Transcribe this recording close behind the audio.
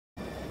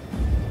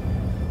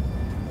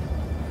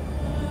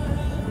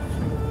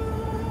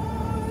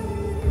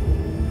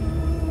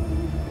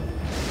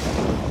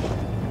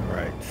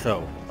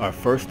So our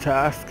first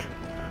task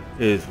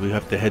is we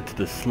have to head to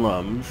the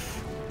slums,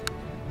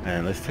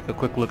 and let's take a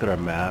quick look at our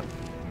map.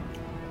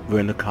 We're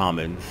in the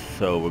Commons,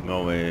 so we're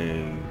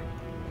going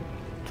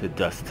to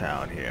Dust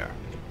Town here.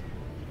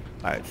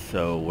 Alright,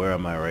 so where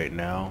am I right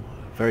now?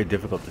 Very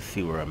difficult to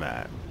see where I'm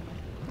at.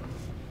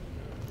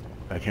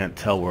 I can't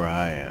tell where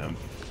I am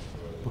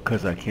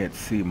because I can't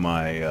see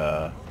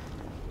my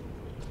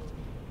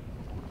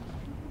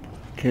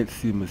can't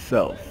see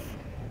myself.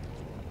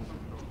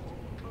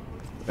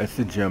 That's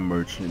the gem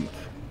merchant.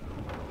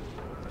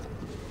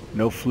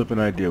 No flippin'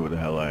 idea where the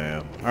hell I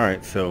am.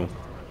 Alright, so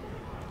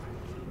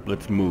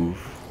let's move.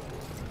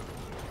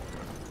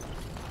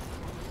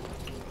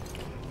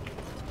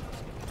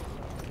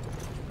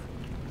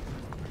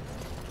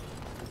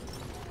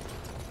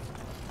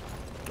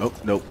 Oh,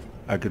 nope.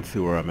 I can see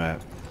where I'm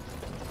at.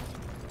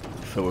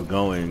 So we're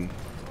going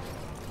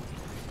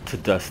to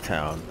Dust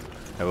Town,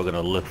 and we're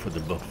gonna look for the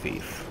book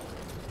thief.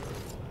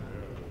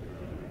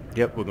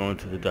 Yep, we're going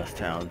to the Dust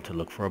Town to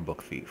look for a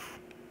book thief.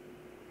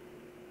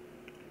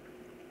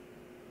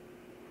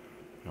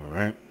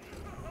 Alright.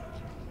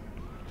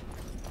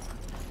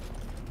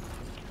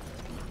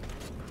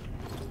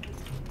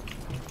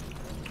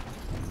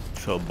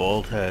 So,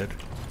 bald head.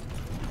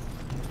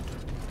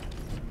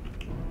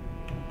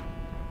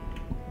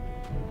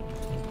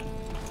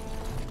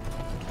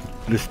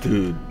 This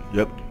dude,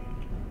 yep.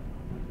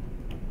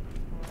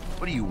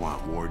 What do you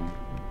want, Warden?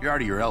 You're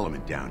out of your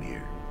element down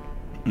here.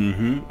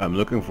 I'm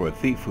looking for a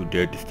thief who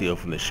dared to steal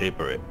from the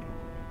Shaperate.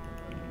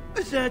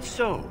 Is that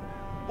so?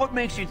 What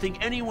makes you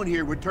think anyone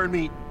here would turn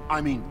me,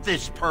 I mean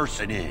this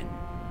person in?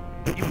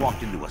 You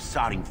walked into a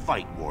sodding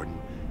fight, Warden,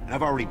 and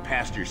I've already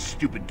passed your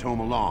stupid tome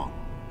along.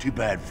 Too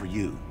bad for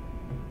you.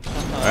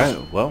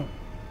 Alright, well,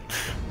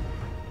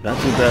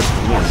 not too bad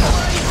for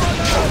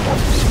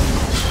me.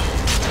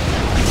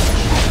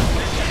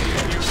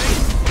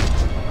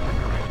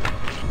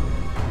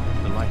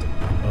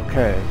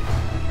 Okay,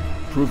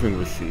 proving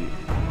receipt.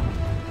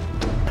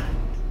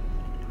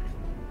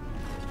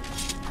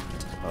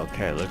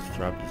 Okay, let's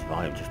drop this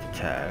volume just a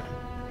tad.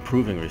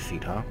 Proving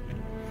receipt, huh?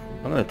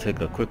 I'm gonna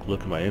take a quick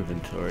look at my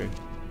inventory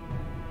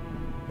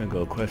and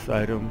go quest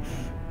items,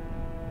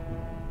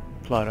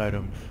 plot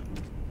items.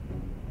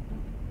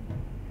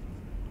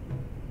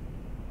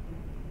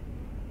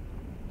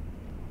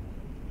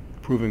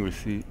 Proving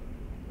receipt.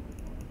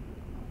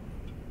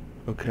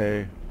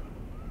 Okay.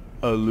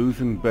 A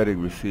losing betting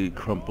receipt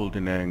crumpled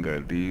in anger.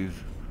 These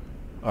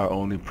are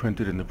only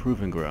printed in the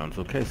proving grounds.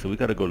 Okay, so we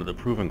gotta go to the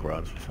proving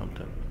grounds for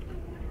something.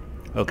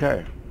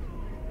 Okay.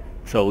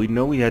 So we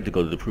know we had to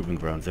go to the proving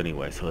grounds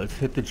anyway, so let's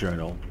hit the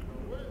journal.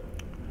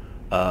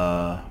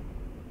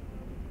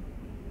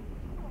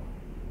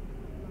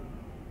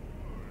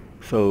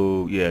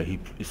 So yeah,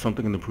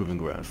 something in the proving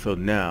grounds. So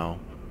now,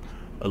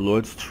 a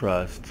Lord's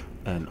Trust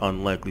and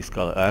Unlikely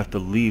Scholar. I have to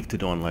leave to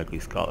do Unlikely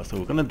Scholar. So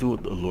we're gonna do a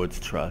Lord's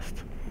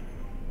Trust.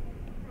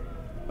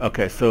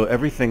 Okay, so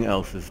everything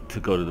else is to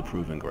go to the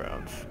proving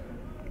grounds,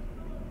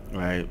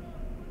 right?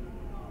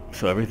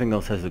 So everything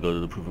else has to go to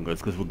the proving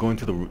grounds because we're going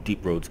to the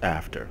deep roads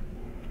after.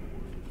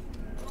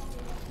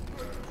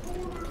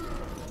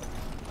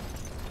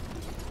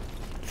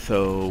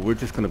 So we're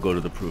just gonna go to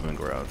the proving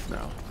grounds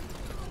now.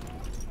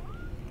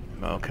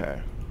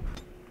 Okay.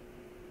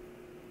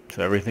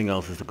 So everything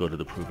else is to go to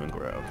the proving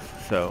grounds.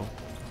 So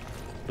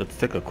let's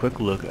take a quick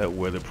look at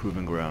where the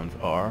proving grounds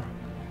are.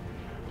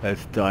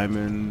 That's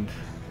Diamond.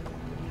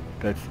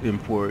 That's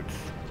imports.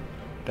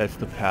 That's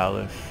the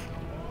palace.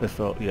 That's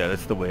all. Yeah,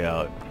 that's the way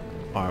out.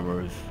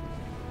 Armors.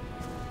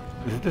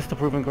 Isn't this the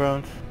proving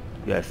grounds?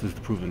 Yes, this is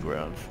the proving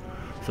grounds.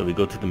 So we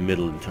go to the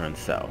middle and turn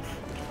south.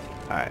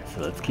 Alright,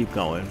 so let's keep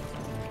going.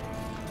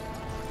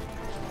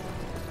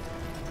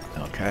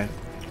 Okay.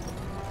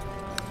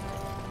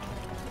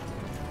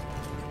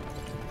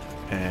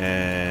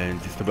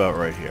 And just about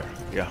right here.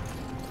 Yeah.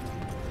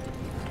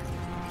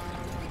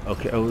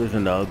 Okay, oh, there's a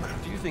nug.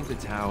 Do you think the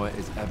tower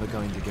is ever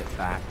going to get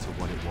back to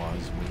what it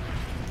was?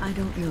 I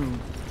don't know.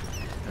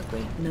 A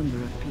great number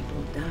of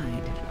people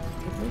died.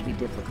 It will be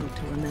difficult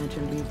to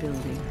imagine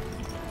rebuilding.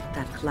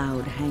 That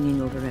cloud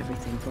hanging over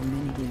everything for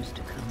many years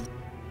to come.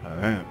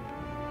 Alright.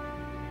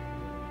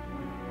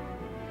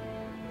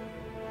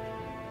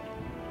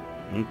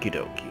 Okie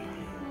dokie.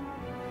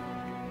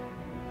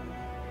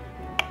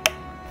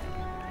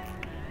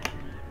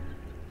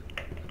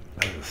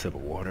 There's a sip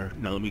of water.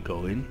 Now let me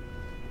go in.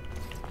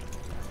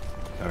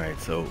 Alright,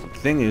 so the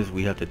thing is,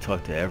 we have to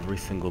talk to every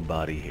single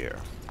body here.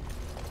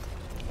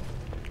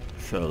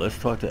 So let's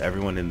talk to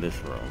everyone in this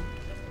room.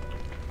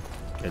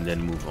 And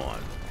then move on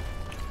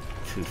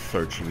to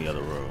searching the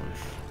other rooms.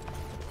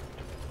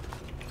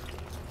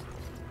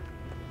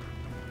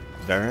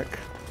 Varric?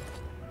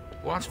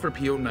 Watch for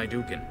Piotr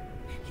Naidukin.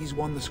 He's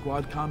won the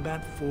squad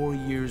combat 4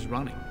 years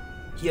running.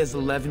 He has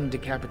 11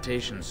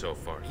 decapitations so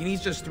far. He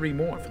needs just 3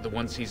 more for the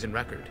one-season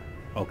record.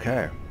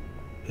 Okay.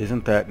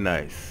 Isn't that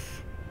nice?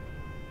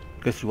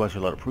 Guess you watch a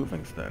lot of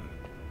provings then.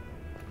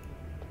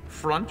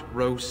 Front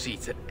row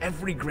seats at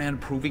every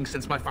grand proving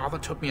since my father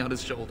took me on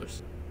his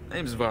shoulders.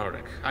 Name's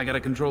Varric. I got a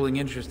controlling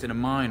interest in a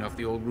mine off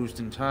the old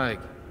Roostin' Tig.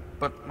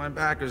 But my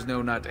backers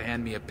know not to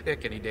hand me a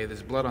pick any day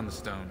there's blood on the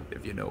stone,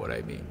 if you know what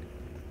I mean.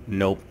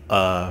 Nope.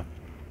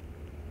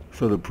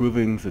 So the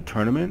proving's a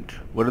tournament?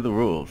 What are the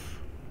rules?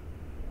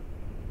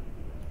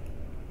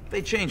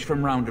 They change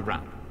from round to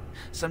round.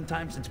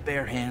 Sometimes it's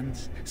bare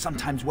hands,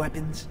 sometimes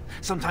weapons,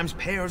 sometimes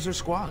pairs or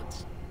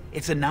squads.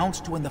 It's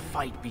announced when the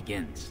fight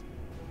begins.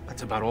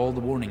 That's about all the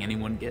warning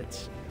anyone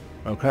gets.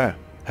 Okay.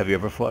 Have you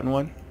ever fought in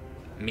one?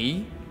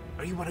 Me?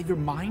 Are you out of your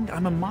mind?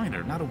 I'm a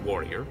miner, not a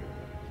warrior.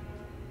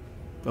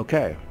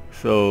 Okay.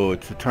 So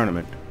it's a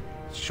tournament.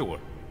 Sure.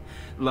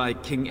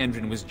 Like King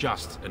Endrin was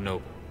just a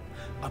noble.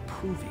 A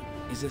proving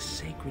is a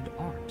sacred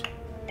art.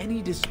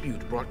 Any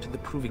dispute brought to the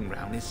proving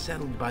ground is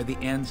settled by the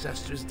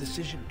ancestors'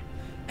 decision,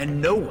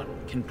 and no one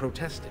can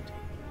protest it.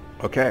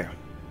 Okay.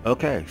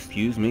 Okay,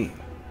 excuse me.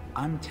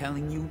 I'm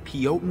telling you,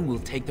 Piotin will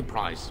take the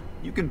prize.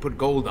 You can put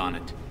gold on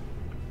it.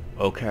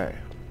 Okay.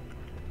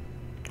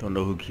 Don't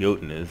know who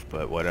Kyotin is,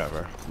 but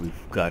whatever.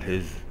 We've got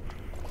his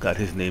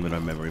name in our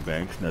memory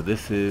banks. Now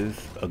this is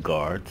a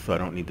guard, so I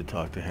don't need to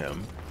talk to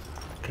him.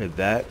 Okay,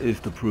 that is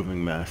the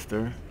proving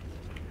master.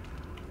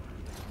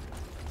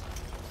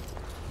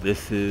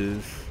 This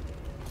is...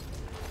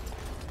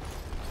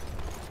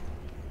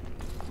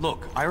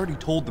 Look, I already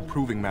told the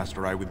proving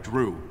master I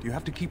withdrew. Do you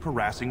have to keep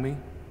harassing me?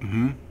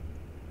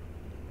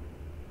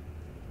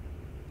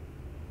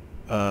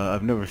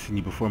 I've never seen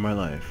you before in my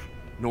life.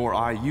 Nor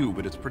I you,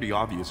 but it's pretty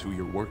obvious who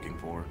you're working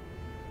for.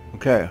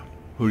 Okay,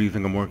 who do you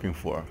think I'm working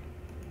for?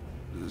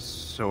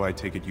 So I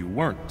take it you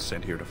weren't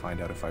sent here to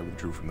find out if I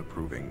withdrew from the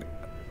proving.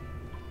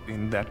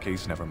 In that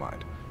case, never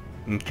mind.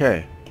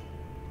 Okay.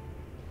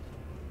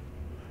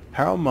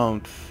 Harold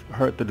Mount's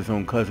hurt that his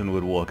own cousin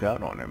would walk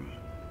out on him.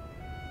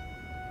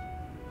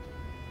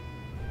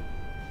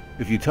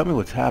 If you tell me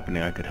what's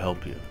happening, I could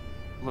help you.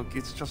 Look,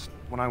 it's just,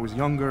 when I was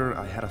younger,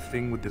 I had a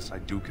thing with this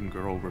Idukan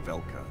girl,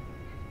 Revelka.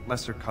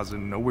 Lesser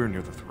cousin, nowhere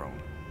near the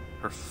throne.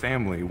 Her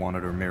family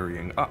wanted her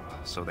marrying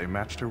up, so they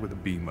matched her with a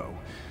BMO.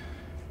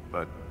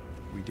 But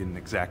we didn't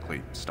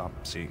exactly stop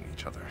seeing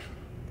each other.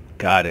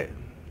 Got it.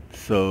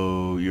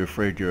 So you're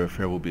afraid your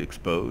affair will be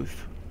exposed?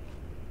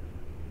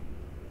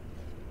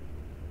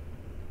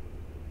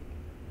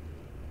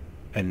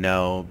 And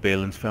now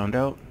Balin's found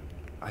out?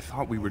 I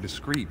thought we were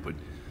discreet, but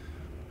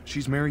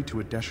she's married to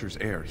a Desher's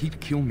heir.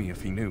 He'd kill me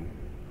if he knew.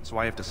 So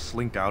I have to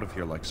slink out of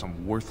here like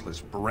some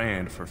worthless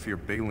brand for fear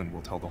Balin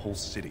will tell the whole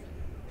city.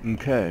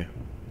 Okay.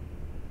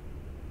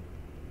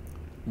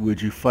 Would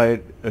you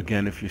fight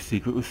again if your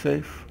secret was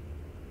safe?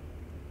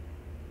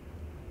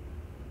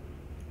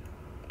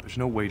 There's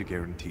no way to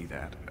guarantee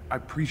that. I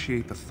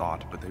appreciate the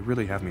thought, but they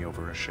really have me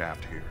over a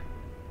shaft here.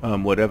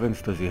 What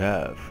evidence does he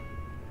have?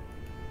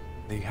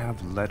 They have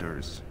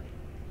letters.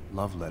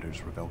 Love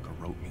letters Revelka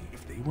wrote me.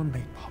 If they were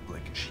made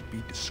public, she'd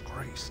be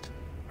disgraced.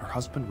 Her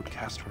husband would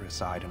cast her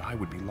aside, and I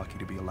would be lucky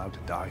to be allowed to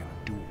die in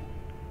a duel.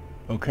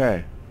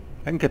 Okay.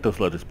 I can get those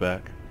letters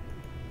back.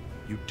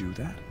 You'd do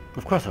that?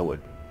 Of course I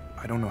would.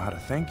 I don't know how to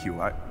thank you.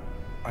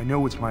 I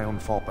know it's my own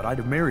fault, but I'd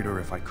have married her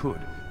if I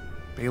could.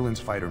 Balin's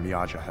fighter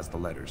Miaja has the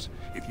letters.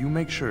 If you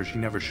make sure she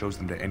never shows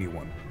them to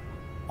anyone,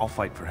 I'll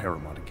fight for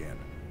Harriman again.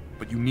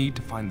 But you need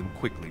to find them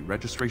quickly.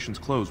 Registrations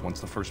close once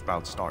the first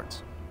bout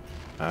starts.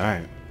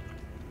 Alright.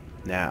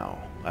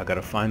 Now, I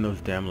gotta find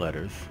those damn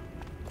letters.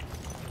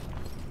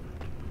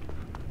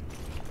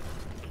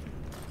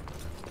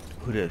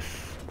 Who this?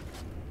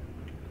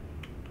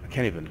 I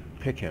can't even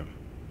pick him.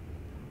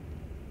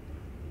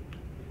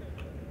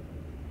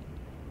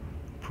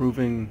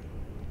 Proving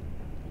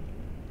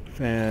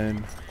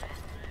fan.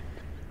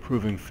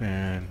 Proving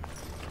fan.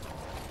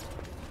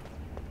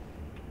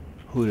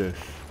 Who this?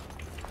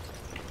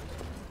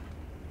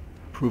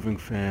 Proving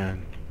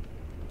fan.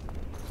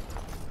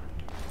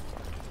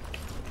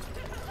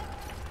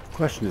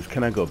 Question is,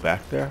 can I go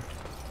back there?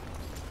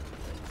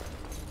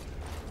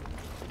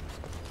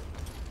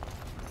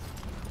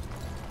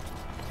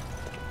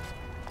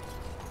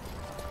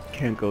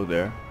 Can't go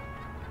there.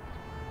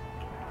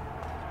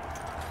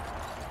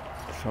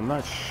 So I'm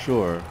not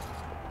sure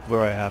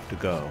where I have to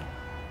go.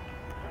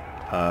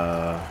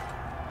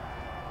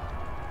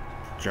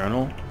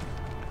 Journal?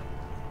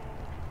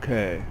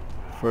 Okay.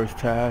 First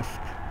task.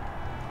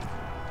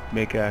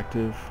 Make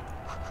active.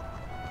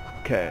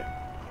 Okay.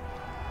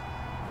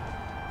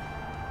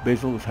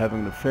 Basil is having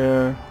an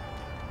affair.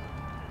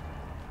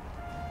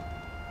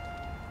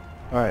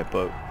 Alright,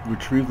 but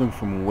retrieve them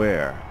from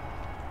where?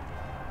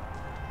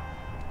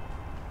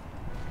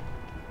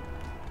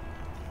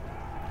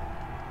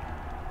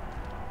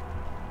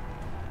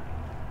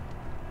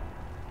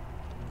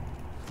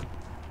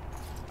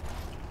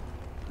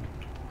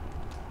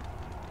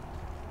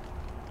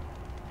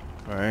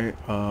 Alright,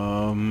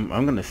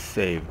 I'm gonna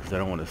save because I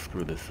don't want to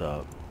screw this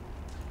up.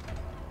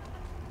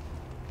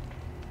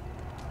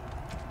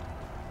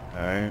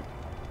 Alright.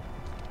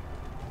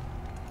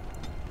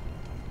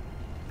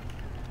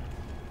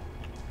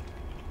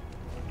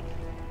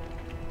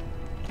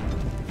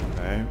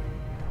 Alright.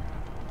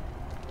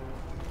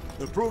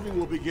 The proving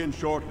will begin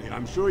shortly.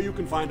 I'm sure you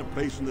can find a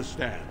place in the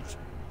stands.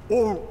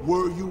 Or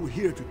were you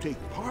here to take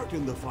part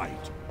in the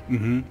fight?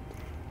 I'm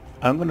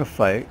gonna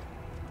fight.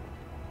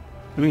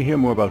 Let me hear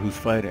more about who's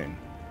fighting.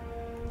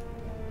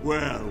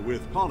 Well,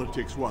 with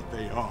politics what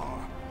they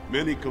are,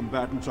 many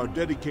combatants are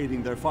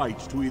dedicating their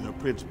fights to either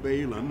Prince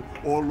Balin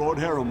or Lord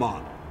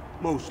Heremont.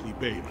 Mostly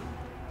Balin.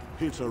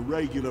 It's a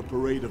regular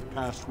parade of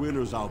past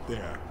winners out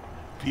there.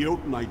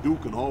 Teoten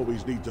Iduken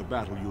always leads a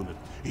battle unit.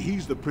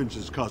 He's the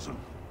prince's cousin.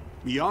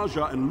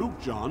 Miaja and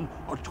Lukejon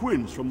are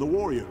twins from the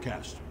warrior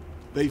caste.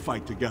 They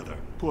fight together,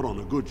 put on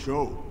a good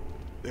show.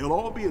 They'll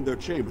all be in their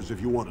chambers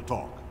if you want to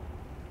talk.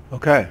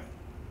 Okay.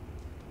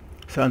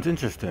 Sounds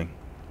interesting.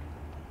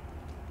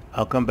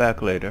 I'll come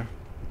back later.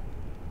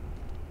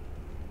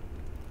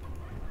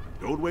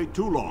 Don't wait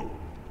too long.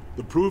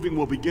 The proving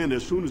will begin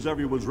as soon as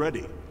everyone's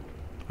ready.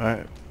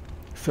 Alright.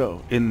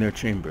 So, in their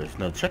chambers.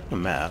 Now check the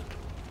map.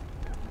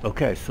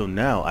 Okay, so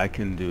now I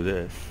can do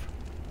this.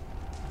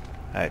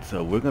 Alright,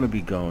 so we're going to be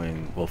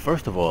going... Well,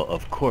 first of all,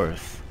 of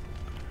course,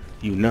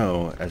 you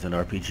know, as an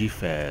RPG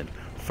fan,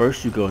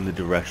 first you go in the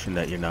direction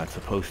that you're not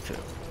supposed to.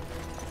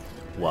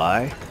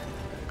 Why?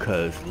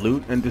 Because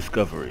loot and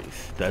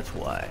discoveries. That's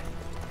why.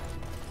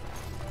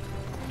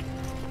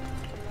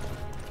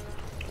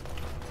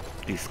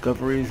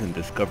 Discoveries and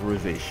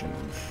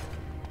discoverizations.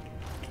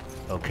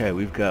 Okay,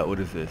 we've got... What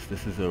is this?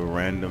 This is a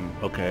random...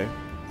 Okay.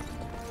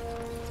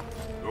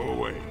 Go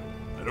away.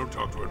 I don't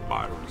talk to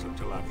admirers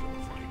until after the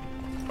fight.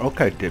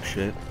 Okay,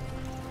 dipshit.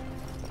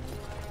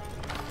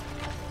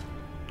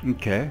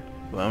 Okay.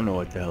 Well, I don't know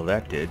what the hell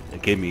that did.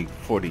 It gave me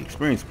 40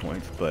 experience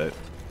points, but...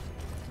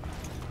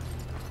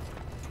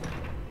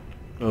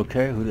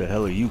 Okay, who the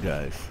hell are you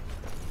guys?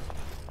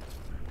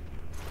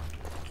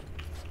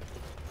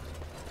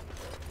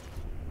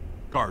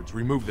 Guards,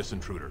 remove this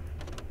intruder.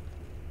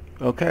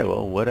 Okay,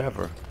 well,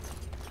 whatever.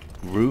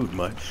 Rude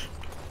much.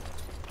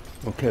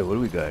 Okay, what do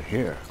we got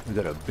here? We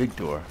got a big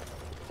door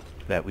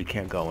that we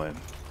can't go in.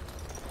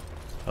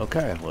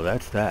 Okay, well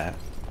that's that.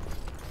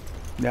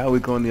 Now we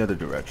go in the other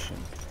direction.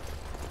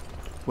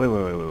 Wait.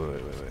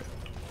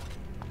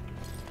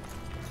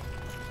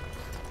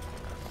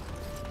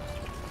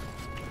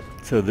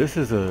 So this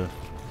is a...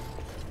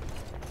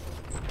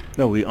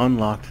 No, we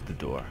unlocked the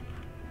door.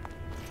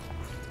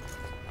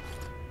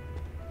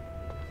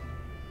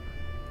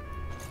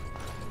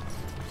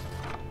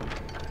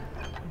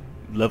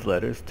 Love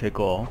letters, take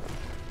all.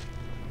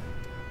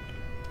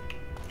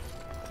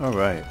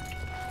 Alright.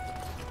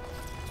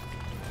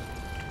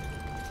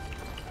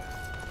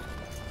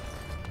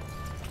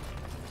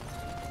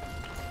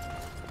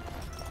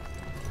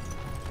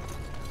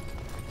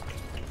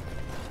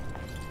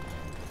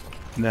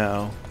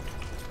 Now,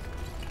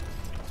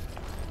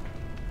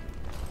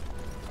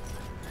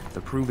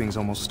 The proving's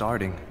almost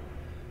starting.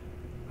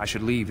 I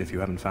should leave if you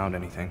haven't found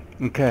anything.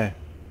 okay.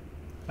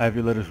 I have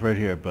your letters right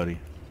here, buddy.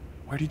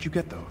 Where did you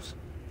get those?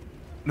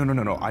 No,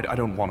 I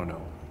don't want to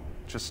know.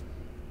 Just...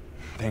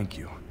 thank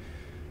you.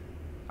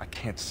 I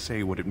can't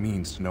say what it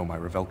means to know my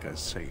Revelka is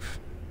safe.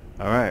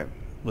 Alright.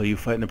 Will you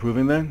fight in the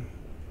proving then?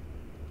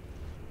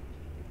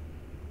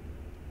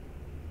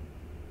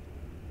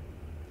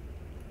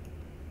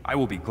 I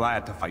will be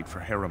glad to fight for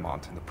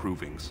Heremont in the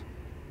provings.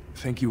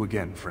 Thank you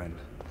again, friend.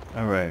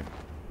 Alright.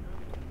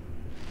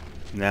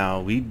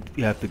 Now, we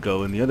have to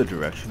go in the other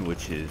direction,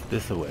 which is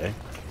this way.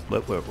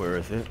 Where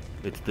is it?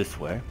 It's this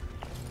way.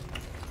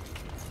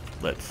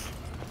 Let's...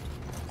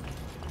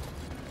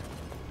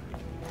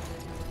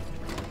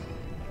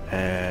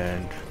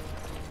 And...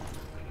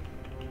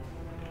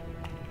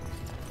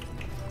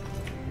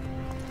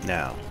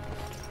 Now,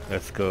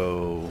 let's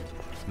go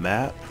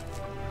map,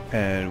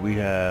 and we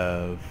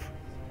have...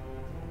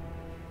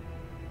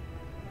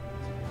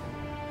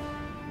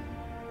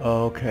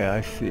 Okay,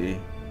 I see.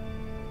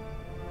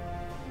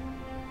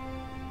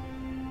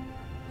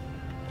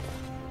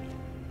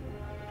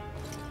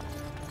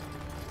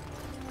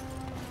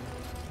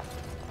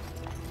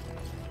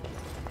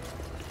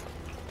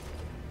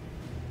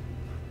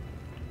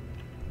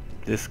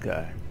 This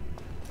guy.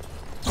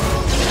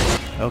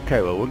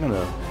 Okay, well we're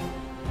gonna...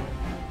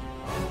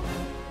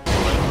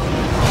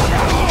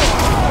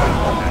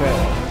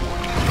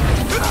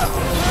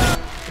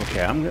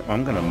 Okay,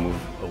 I'm gonna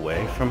move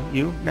away from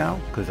you now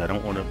because I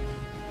don't want to.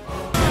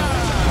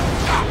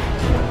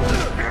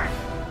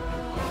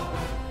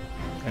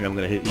 And I'm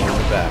gonna hit you in the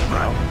back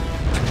now.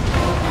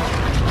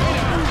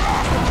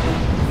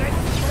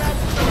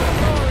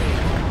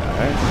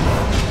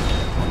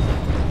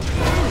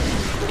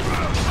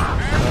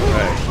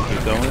 Alright,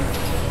 keep going.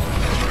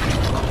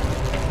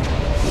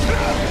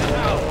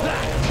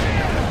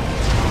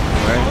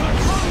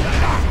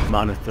 Alright.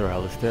 Monitor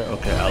Alistair.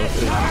 Okay,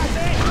 Alistair.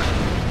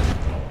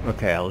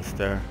 Okay,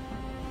 Alistair.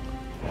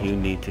 You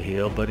need to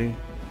heal, buddy.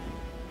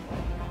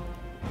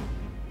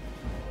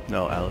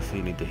 No, Alistair,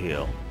 you need to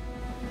heal.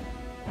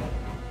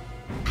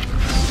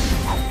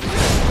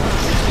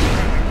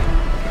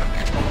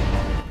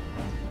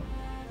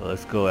 Well,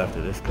 let's go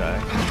after this guy.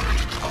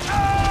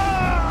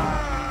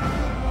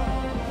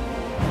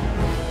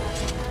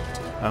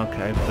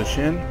 Okay, push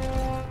in.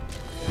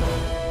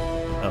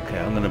 Okay,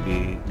 I'm gonna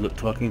be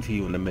talking to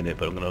you in a minute,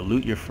 but I'm gonna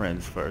loot your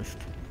friends first.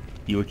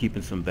 You were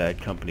keeping some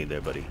bad company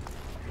there, buddy.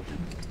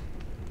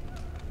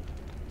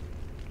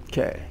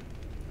 Okay.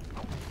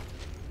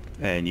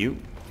 And you?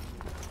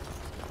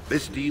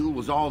 This deal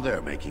was all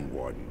their making,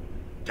 Warden.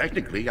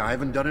 Technically, I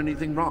haven't done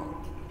anything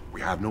wrong.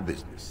 We have no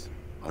business.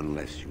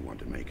 Unless you want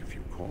to make a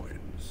few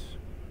coins.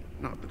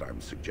 Not that I'm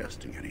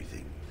suggesting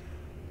anything.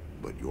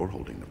 But you're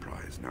holding the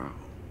prize now.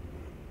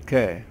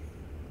 Okay.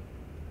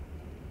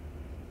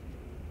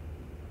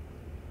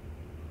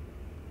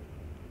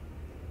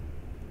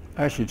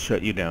 I should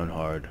shut you down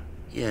hard.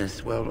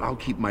 Yes, well, I'll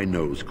keep my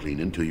nose clean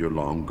until you're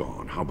long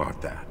gone. How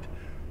about that?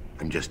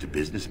 I'm just a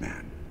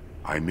businessman.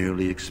 I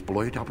merely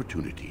exploit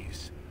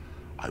opportunities.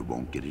 I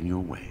won't get in your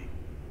way.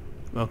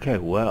 Okay,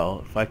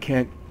 well, if I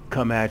can't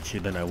come at you,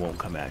 then I won't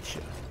come at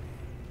you.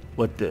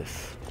 What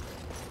this?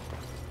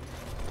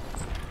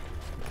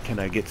 Can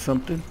I get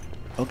something?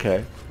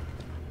 Okay.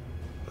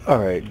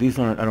 Alright, these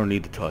aren't... I don't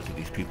need to talk to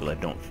these people, I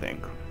don't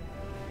think.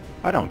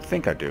 I don't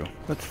think I do.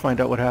 Let's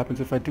find out what happens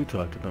if I do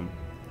talk to them.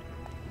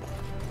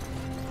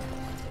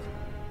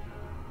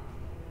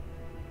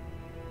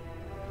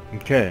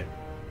 Okay.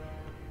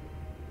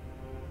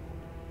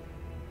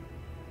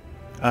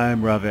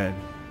 I'm Raven.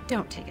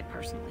 Don't take it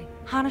personally.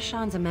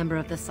 Hana-shan's a member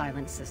of the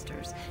Silent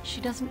Sisters.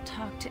 She doesn't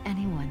talk to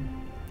anyone.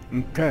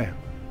 Okay.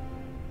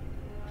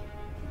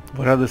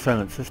 What are the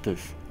Silent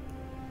Sisters?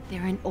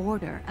 They're an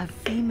order of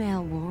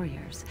female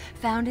warriors,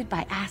 founded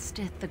by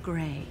Astith the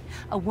Grey,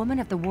 a woman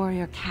of the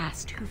warrior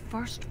caste who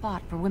first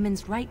fought for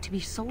women's right to be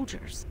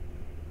soldiers.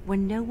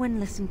 When no one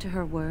listened to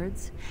her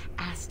words,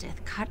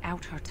 Astith cut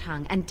out her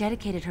tongue and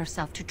dedicated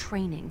herself to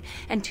training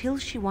until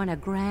she won a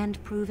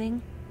grand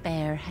proving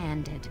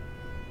bare-handed.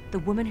 The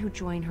women who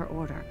joined her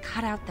order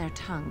cut out their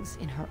tongues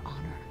in her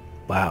honor.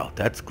 Wow,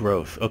 that's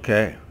gross.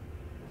 Okay.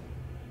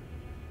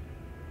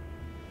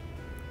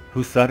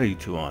 Whose side are you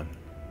two on?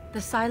 The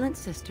Silent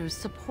Sisters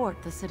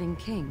support the sitting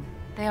king.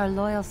 They are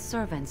loyal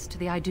servants to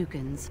the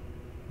Idukans.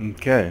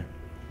 Okay.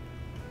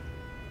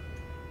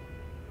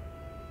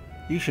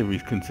 You should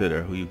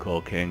reconsider who you call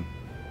king.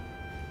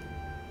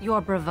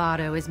 Your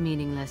bravado is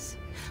meaningless.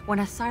 When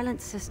a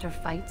Silent Sister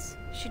fights,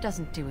 she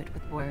doesn't do it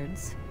with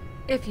words.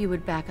 If you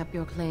would back up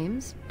your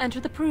claims, enter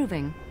the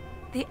proving.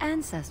 The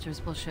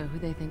ancestors will show who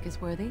they think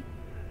is worthy.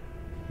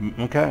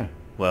 Okay.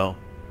 Well,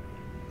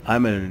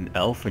 I'm an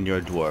elf and you're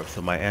a dwarf,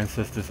 so my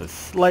ancestors are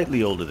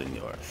slightly older than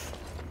yours.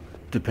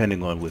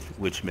 Depending on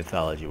which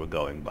mythology we're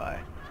going by.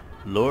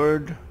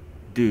 Lord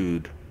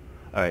Dude.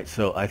 Alright,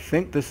 so I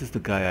think this is the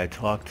guy I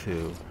talk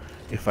to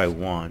if I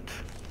want.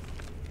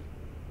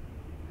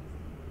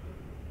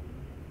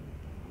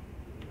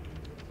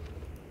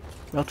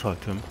 I'll talk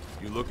to him.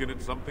 You looking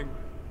at something?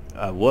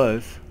 I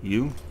was.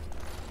 You?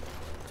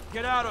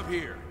 Get out of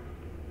here!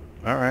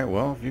 Alright,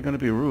 well, if you're gonna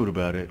be rude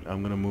about it,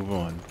 I'm gonna move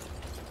on.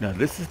 Now,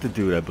 this is the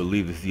dude I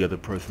believe is the other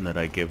person that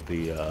I give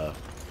the,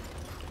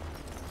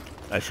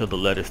 I show the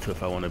letters to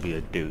if I want to be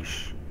a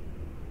douche.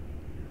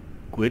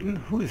 Gwydon?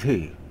 Who is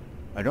he?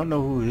 I don't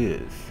know who he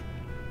is.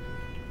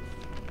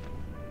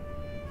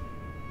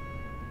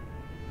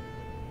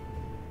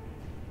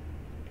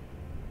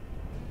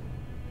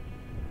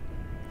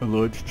 A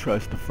Lord's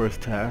Trust, the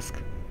first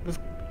task. This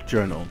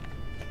journal.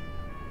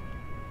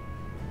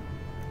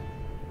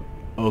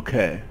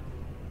 Okay.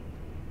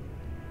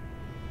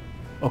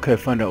 Okay,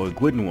 find out why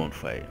Gwydon won't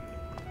fight.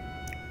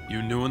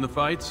 You new in the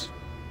fights?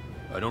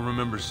 I don't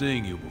remember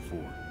seeing you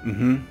before.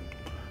 Mm-hmm.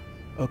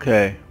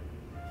 Okay.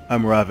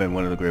 I'm Raven,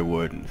 one of the Grey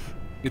Wardens.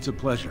 It's a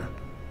pleasure.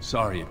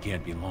 Sorry it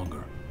can't be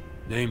longer.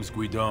 Name's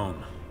Guidon.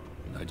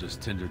 I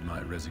just tendered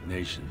my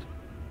resignation.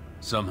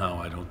 Somehow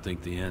I don't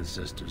think the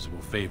ancestors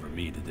will favor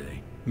me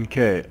today.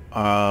 Okay,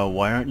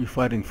 why aren't you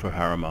fighting for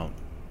Harrowmount?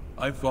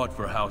 I've fought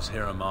for House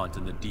Harrowmont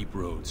in the Deep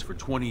Roads for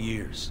 20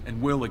 years,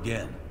 and will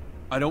again.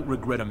 I don't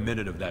regret a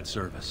minute of that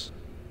service.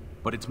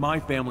 But it's my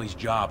family's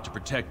job to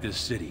protect this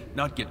city,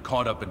 not get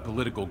caught up in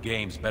political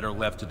games better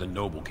left to the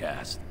noble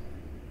caste.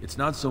 It's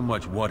not so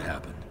much what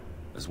happened,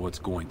 as what's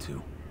going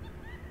to.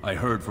 I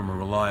heard from a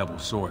reliable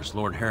source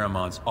Lord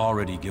Harrowmont's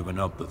already given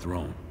up the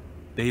throne.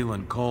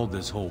 Balin called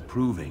this whole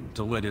proving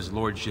to let his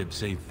lordship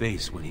save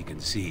face when he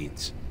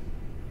concedes.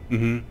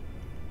 Mm-hmm.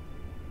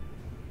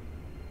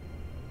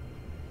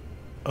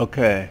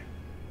 Okay.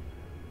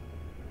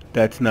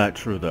 That's not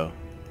true, though.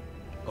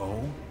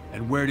 Oh?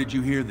 And where did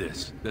you hear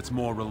this that's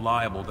more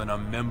reliable than a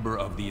member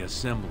of the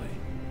Assembly?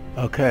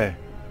 Okay.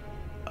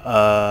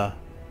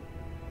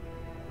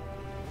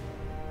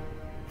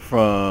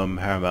 From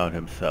Harrowmount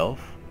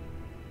himself.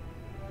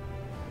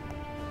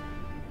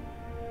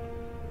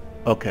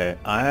 Okay,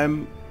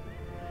 I'm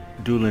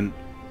Doolin,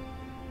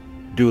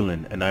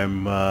 and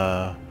I'm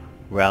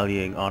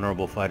rallying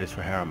honorable fighters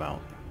for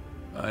Harrowmount.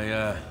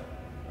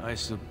 I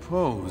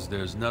suppose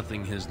there's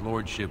nothing his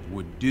lordship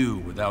would do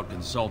without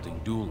consulting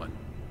Doolin.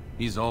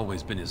 He's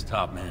always been his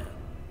top man.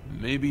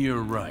 Maybe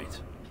you're right.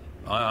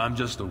 I'm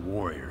just a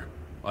warrior.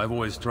 I've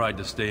always tried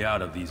to stay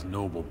out of these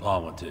noble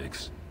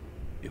politics.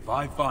 If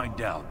I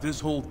find out this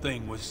whole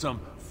thing was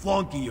some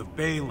flunky of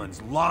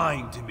Balin's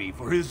lying to me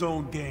for his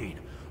own gain,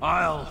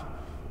 I'll...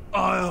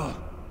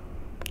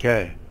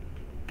 Okay.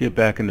 Get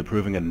back into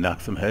proving and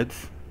knock some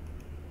heads.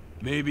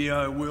 Maybe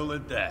I will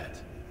at that.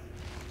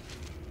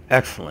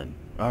 Excellent.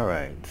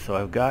 Alright, so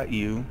I've got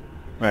you.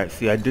 Right,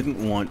 see, I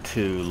didn't want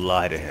to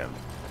lie to him.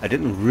 I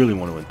didn't really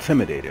want to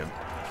intimidate him,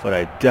 but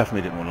I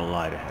definitely didn't want to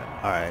lie to him.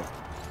 Alright.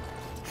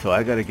 So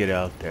I gotta get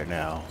out there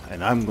now,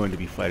 and I'm going to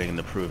be fighting in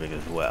the proving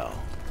as well.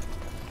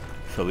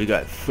 So we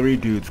got 3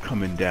 dudes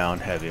coming down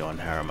heavy on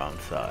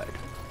Harrowmount's side.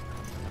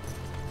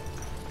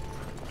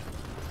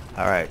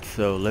 Alright,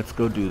 so let's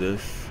go do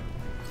this.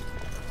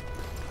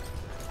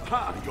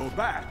 Ah, you're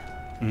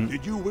back.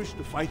 Did you wish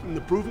to fight in the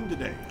proving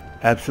today?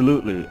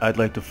 Absolutely. I'd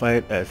like to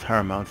fight as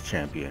Harrowmount's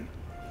champion.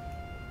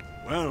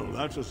 Well,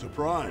 that's a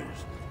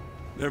surprise.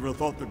 Never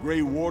thought the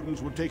Grey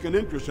Wardens would take an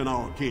interest in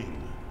our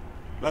king.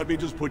 Let me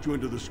just put you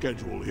into the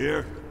schedule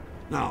here.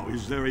 Now,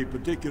 is there a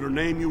particular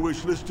name you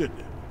wish listed?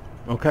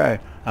 Okay,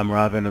 I'm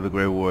Raven of the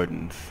Grey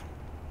Wardens.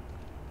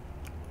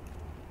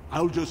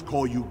 I'll just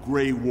call you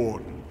Grey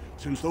Warden,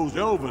 since those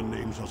elven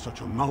names are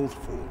such a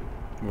mouthful.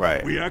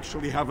 Right. We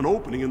actually have an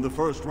opening in the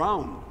first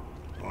round.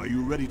 Are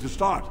you ready to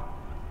start?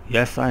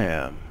 Yes, I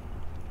am.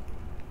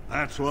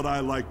 That's what I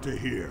like to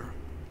hear.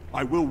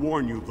 I will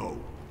warn you, though.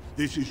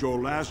 This is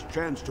your last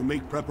chance to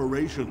make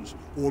preparations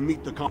or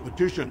meet the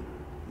competition.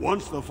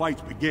 Once the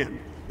fights begin,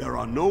 there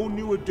are no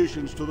new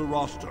additions to the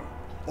roster.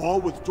 All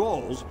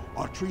withdrawals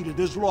are treated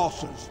as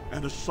losses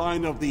and a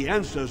sign of the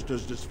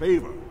ancestors'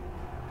 disfavor.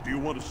 Do you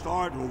want to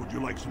start, or would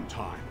you like some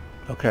time?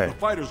 Okay. The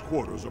fighters'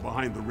 quarters are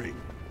behind the ring.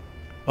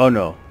 Oh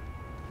no.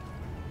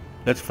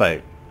 Let's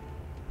fight.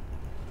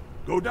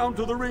 Go down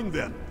to the ring,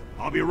 then.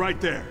 I'll be right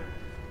there.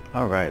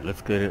 Alright,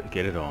 let's get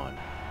it on.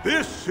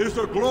 This is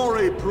a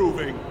glory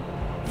proving,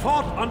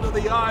 fought under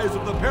the eyes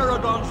of the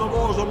Paragons of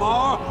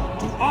Orzammar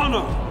to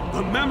honor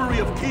the memory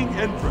of King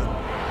Endrin.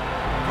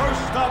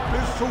 First up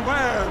is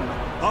Sewern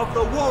of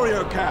the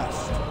warrior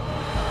caste.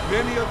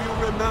 Many of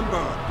you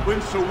remember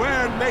when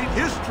Sewern made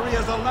history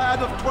as a lad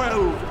of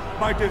 12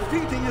 by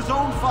defeating his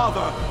own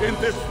father in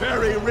this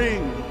very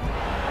ring.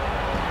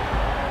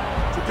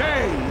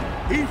 Today,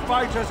 he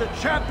fights as a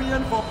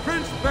champion for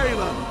Prince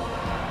Balin.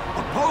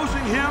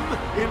 Opposing him,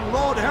 in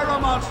Lord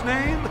Harrowmont's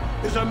name,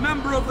 is a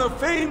member of the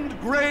famed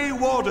Grey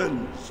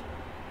Wardens.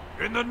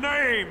 In the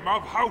name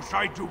of House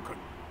Iduken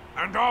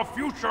and our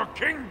future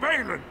King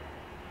Balin.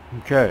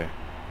 Okay.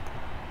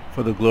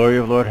 For the glory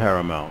of Lord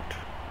Harrowmount.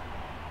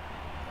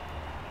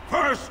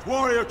 First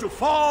warrior to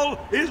fall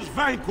is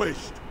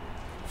vanquished.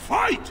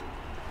 Fight!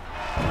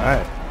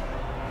 Alright.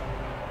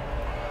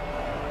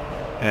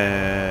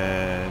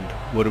 And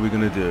what are we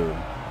gonna do?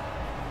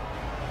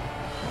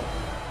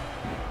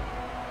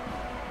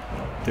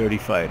 Dirty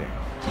fighting.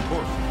 Of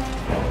course.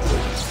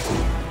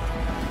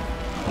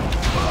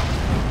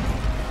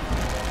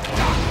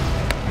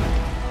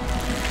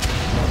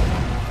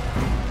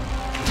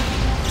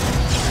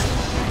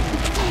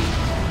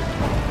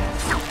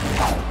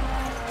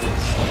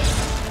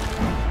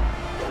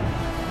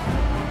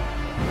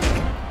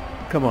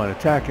 Come on,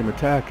 attack him,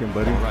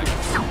 buddy. Right.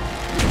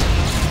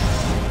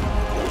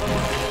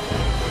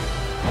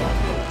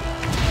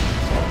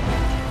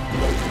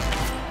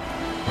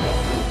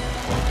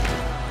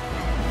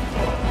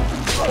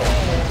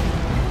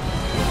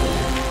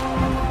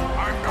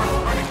 I'm not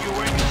cutting you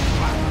any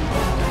slack.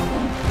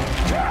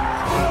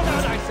 Well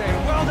done, I say.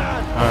 Well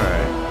done.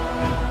 Alright.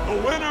 The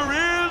winner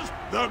is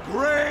the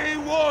Grey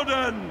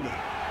Warden!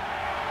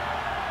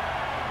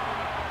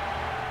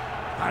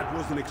 That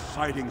was an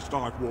exciting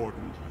start,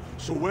 Warden.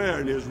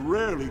 Sewern is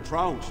rarely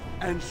trounced,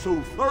 and so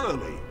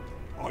thoroughly.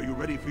 Are you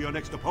ready for your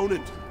next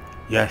opponent?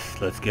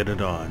 Yes, let's get it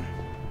on.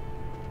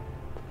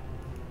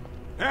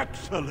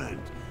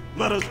 Excellent.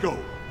 Let us go.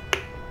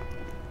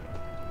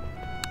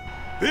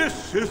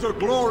 This is a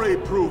glory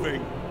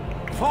proving,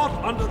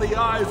 fought under the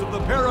eyes of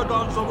the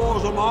Paragons of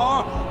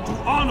Orzammar to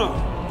honor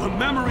the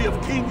memory of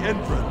King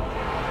Endrin.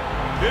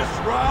 This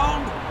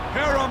round,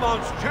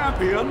 Harrowmont's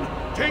champion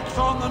takes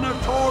on the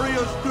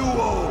notorious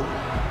duo,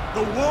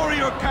 the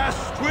warrior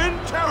caste twin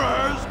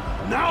terrors,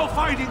 now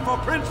fighting for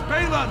Prince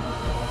Balin,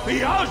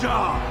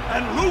 Biaja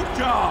and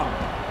Lukja.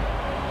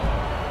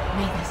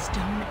 May the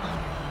stone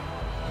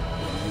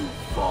honor you. You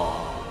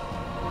fall.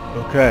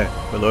 Okay,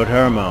 for Lord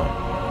Harrowmount.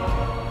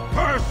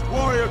 First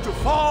warrior to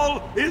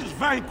fall is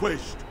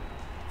vanquished.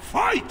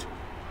 Fight!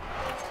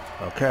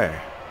 Okay.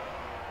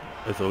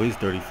 There's always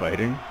dirty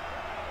fighting.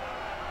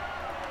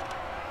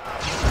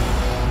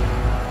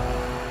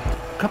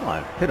 Come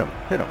on, hit him.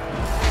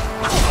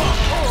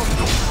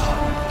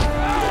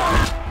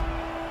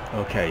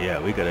 Okay, yeah,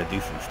 we gotta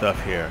do some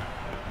stuff here.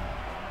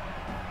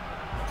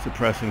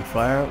 Suppressing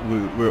fire.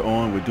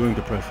 We're doing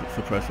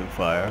suppressing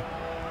fire.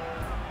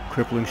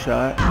 Crippling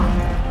shot.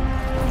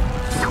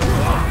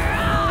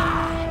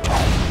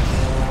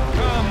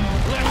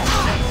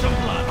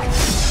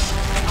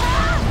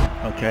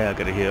 Okay, I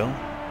gotta heal.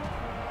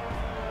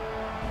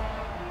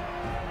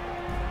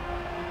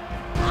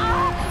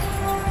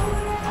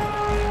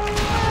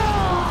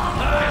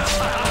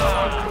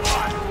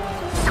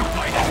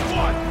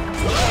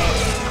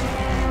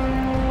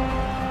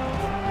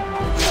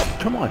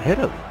 Come on, hit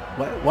him.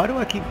 Why do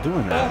I keep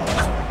doing that?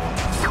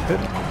 Hit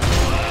him.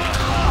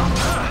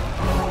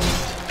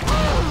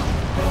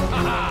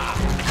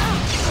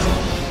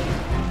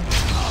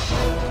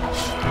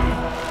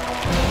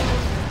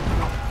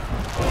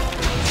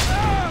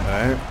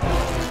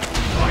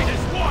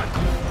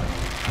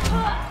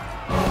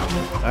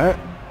 Alright,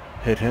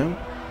 hit him,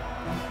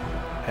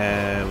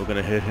 and we're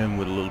gonna hit him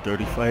with a little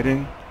dirty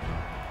fighting.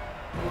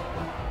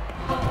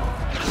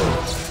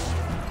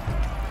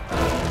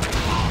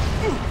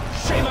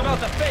 Shame about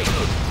the fake.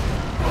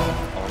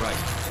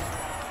 Alright.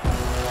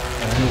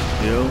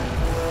 Alright, deal.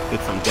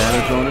 Get some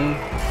damage on him.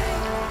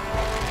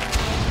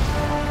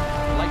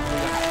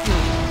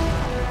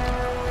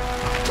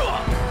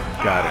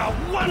 Got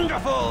it.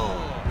 Wonderful!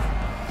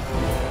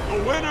 The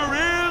winner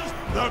is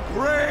the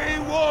Grey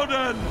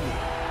Warden!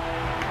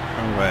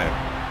 Alright.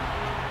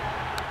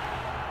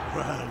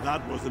 Well,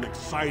 that was an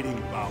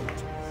exciting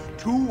bout.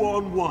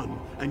 2-on-1,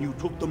 and you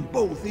took them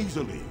both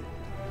easily.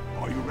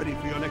 Are you ready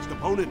for your next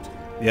opponent?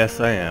 Yes,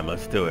 I am.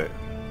 Let's do it.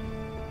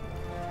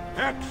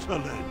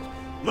 Excellent.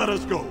 Let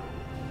us go.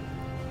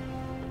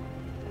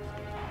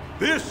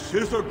 This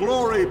is a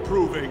glory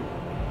proving,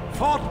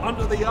 fought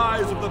under the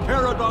eyes of the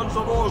Paragons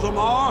of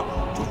Orzammar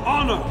to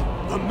honor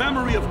the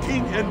memory of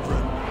King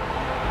Endrin.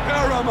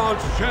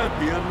 Paramount's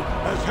champion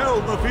has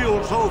held the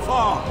field so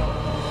far,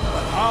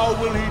 but how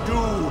will he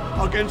do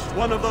against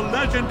one of the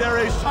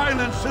legendary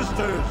Silent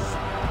Sisters?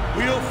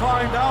 We'll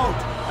find out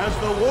as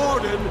the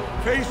Warden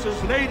faces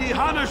Lady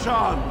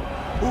Hanashan,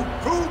 who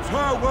proves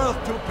her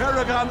worth to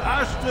Paragon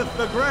Ashtith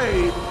the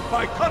Grey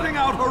by cutting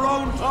out her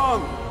own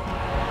tongue.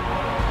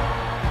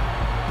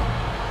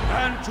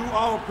 And to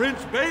our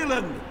Prince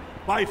Balin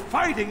by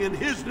fighting in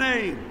his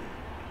name.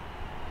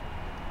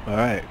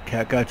 Alright,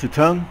 cat got your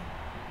tongue?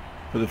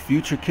 For the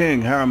future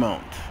king,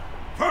 Haramount.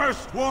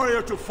 First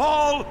warrior to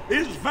fall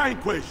is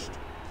vanquished.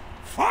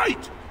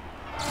 Fight!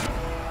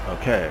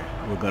 Okay,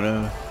 we're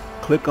gonna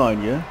click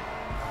on you.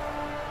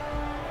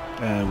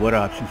 And what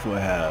options do I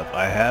have?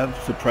 I have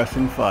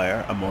suppressing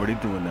fire. I'm already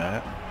doing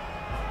that.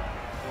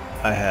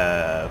 I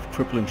have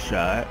crippling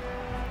shot.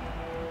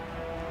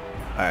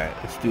 Alright,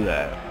 let's do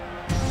that.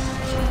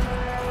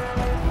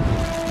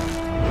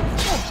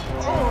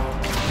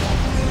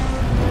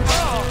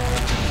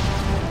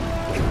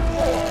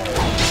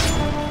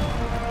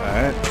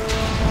 Alright.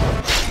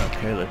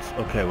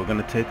 Okay, we're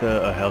gonna take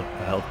a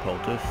health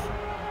poultice.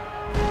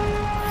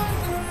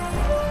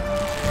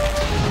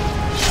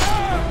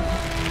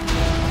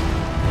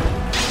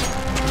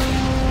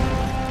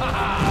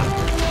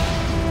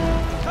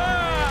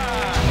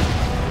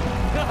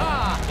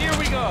 Here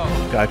we go.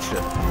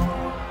 Gotcha.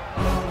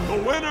 The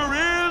winner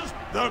is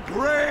the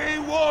Grey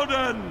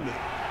Warden.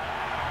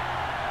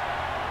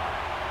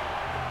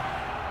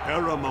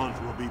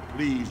 Paramount will be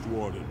pleased,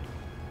 Warden.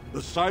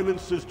 The Silent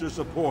Sister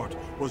support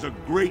was a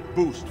great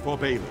boost for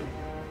Balin.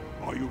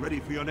 Are you ready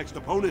for your next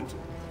opponent?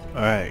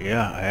 Alright,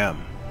 yeah, I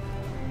am.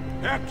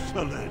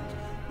 Excellent.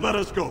 Let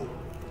us go.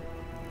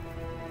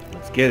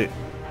 Let's get it.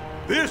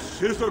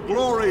 This is a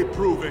glory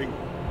proving,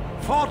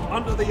 fought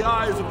under the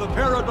eyes of the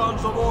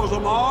Paragons of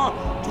Orzammar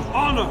to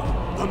honor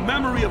the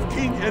memory of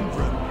King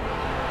Endrin.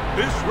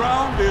 This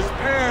round is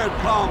paired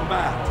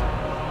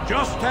combat.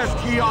 Just as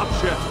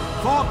Kianchet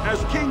fought as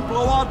King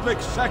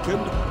Bloodlik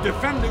II,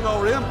 defending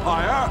our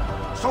empire,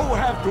 so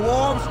have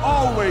dwarves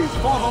always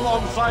fought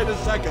alongside a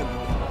second.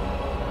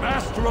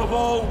 Master of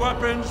all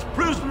weapons,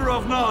 prisoner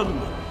of none,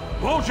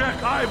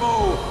 Wojciech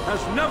Ivo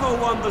has never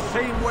won the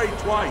same way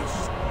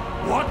twice.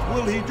 What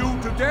will he do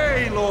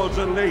today, lords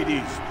and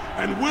ladies?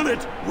 And will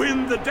it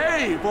win the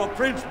day for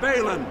Prince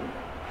Balin?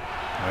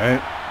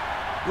 Alright.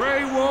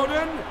 Grey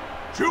Warden,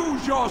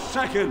 choose your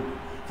second,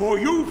 for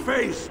you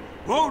face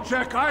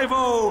Wojciech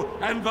Ivo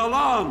and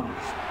Valans.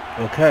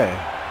 Okay.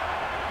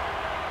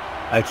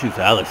 I choose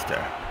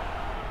Alistair.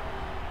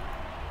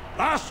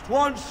 Last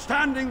one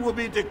standing will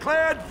be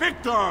declared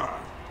victor.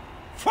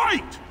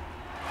 Fight!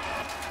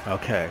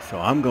 Okay, so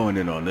I'm going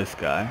in on this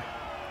guy.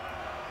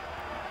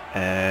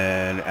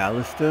 And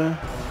Alistair.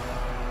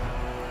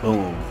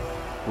 Boom.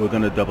 We're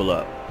gonna double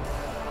up.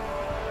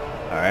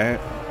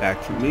 Alright,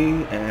 back to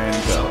me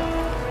and go.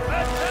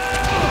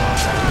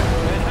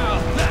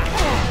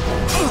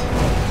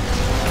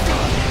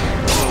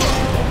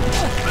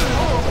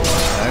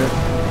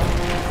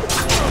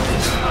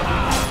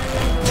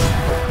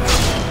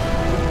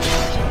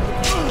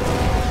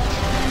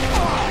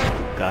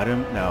 Got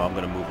him. Now I'm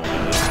gonna move on to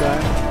this guy.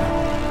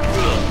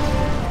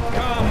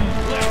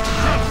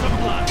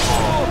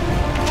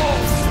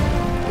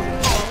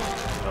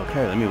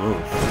 Okay, let me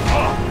move.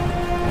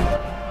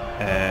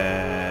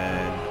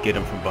 And get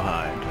him from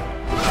behind.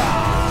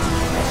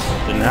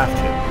 Didn't have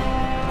to.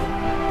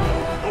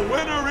 The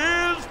winner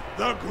is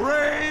the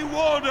Grey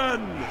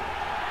Warden.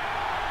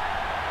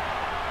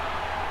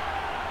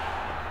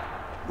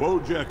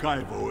 Wojciech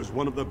Ivo is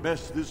one of the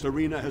best this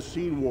arena has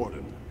seen,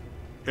 Warden.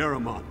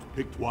 Haramount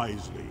picked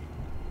wisely.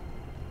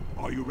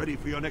 Are you ready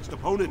for your next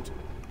opponent?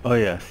 Oh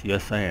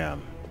yes, I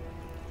am.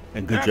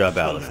 And good job,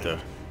 Alistair.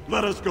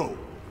 Let us go.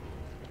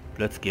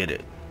 Let's get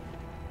it.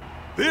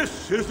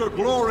 This is a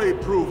glory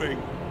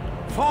proving,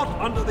 fought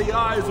under the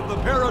eyes of the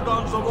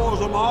Paragons of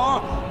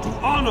Orzammar to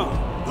honor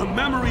the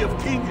memory of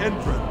King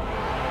Endrin.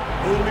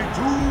 Only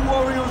 2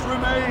 warriors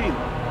remain.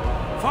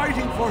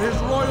 Fighting for his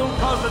royal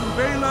cousin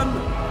Balin,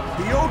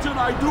 the Jotun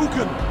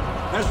Iduken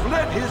has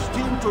led his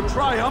team to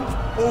triumph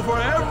over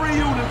every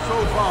unit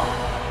so far.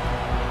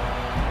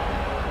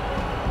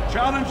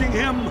 Challenging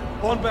him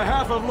on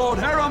behalf of Lord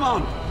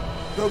Heremont,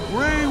 the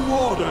Grey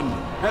Warden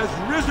has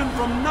risen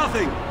from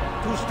nothing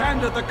to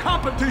stand at the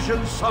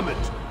competition summit.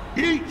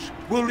 Each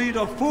will lead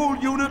a full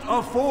unit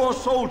of 4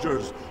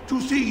 soldiers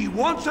to see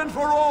once and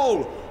for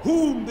all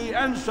whom the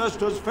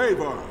ancestors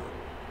favor.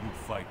 You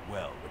fight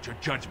well, but your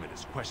judgment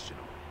is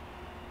questionable.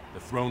 The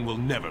throne will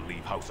never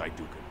leave House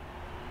Iduken.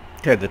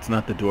 Okay, that's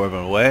not the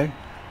Dwarven way,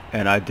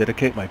 and I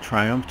dedicate my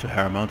triumph to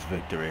Haramont's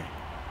victory.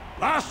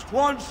 Last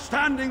one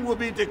standing will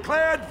be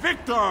declared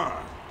victor.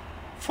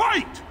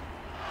 Fight!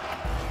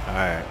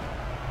 Alright,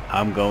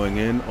 I'm going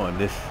in on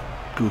this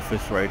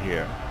goofus right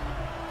here.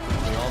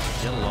 We all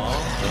get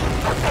along.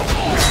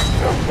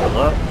 Pull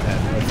up,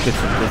 and let's get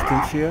some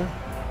distance here.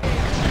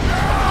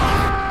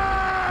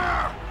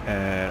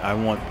 And I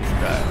want this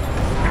guy.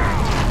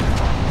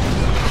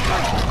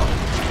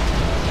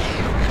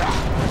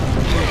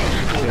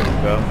 There we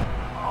go.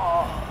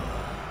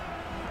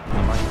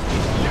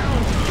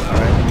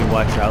 Alright, let me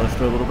watch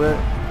Alistair a little bit.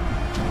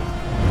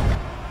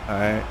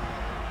 Alright.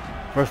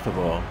 First of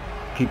all,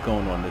 keep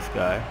going on this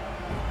guy.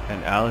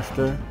 And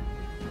Alistair,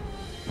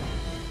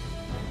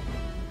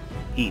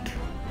 eat.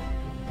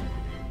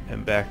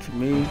 And back to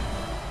me.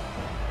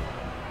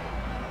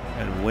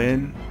 And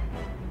win.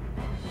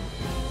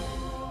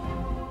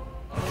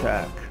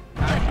 Attack.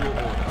 Alright.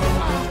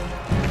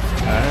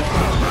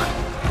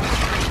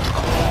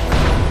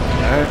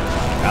 Alright.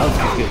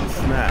 Alistair's getting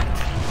snapped.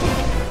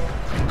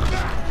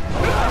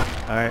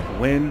 Alright,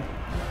 win.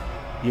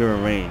 You're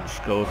in range.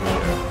 Go over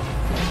here.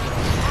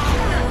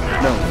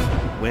 No.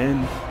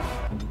 Win.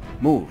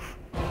 Move.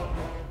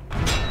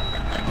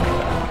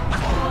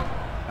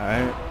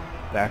 Alright.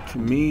 Back to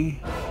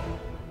me.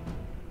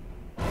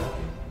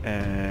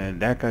 And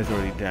that guy's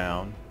already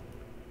down.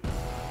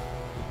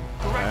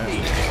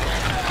 Right.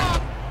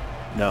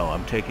 No,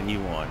 I'm taking you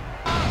on.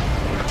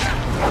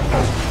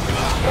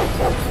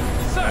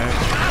 Alright.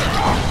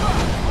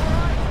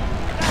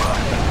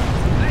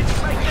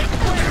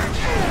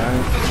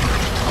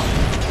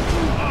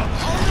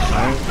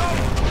 Alright.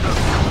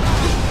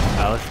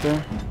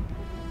 Alistair?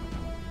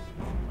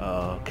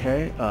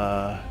 Okay,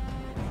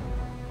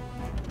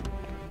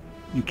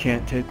 you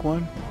can't take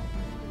one?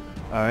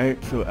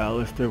 Alright, so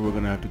Alistair, we're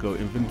gonna have to go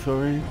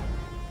inventory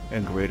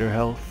and greater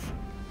health.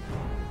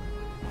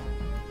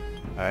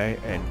 Alright,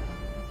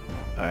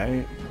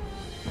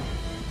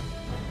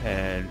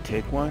 and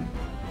take one.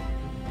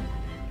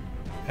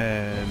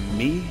 And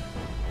me?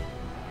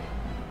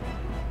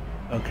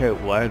 Okay,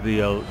 why are the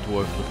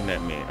dwarves looking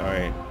at me?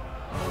 Alright,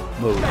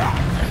 move.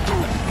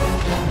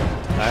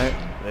 Alright,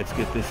 let's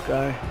get this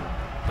guy.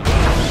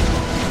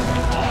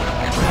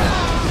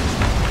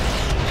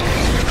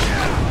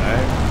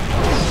 Alright.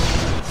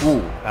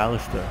 Ooh,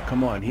 Alistair,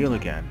 come on, heal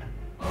again.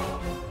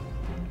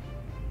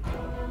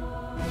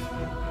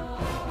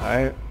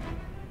 Alright,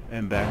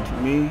 and back to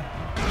me.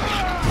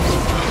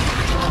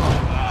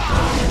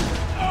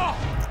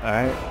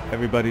 Alright,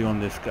 everybody on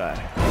this guy.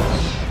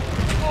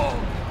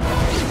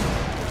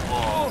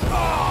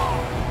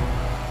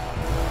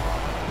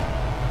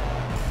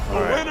 The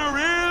winner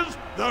is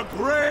the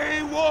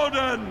Grey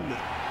Warden!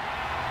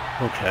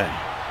 Okay.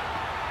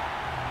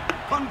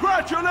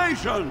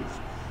 Congratulations!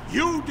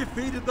 You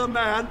defeated the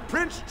man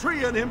Prince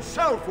Trian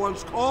himself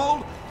once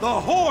called the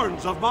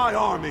Horns of my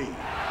army.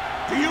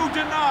 Do you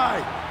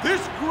deny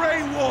this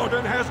Grey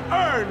Warden has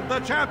earned the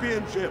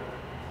championship?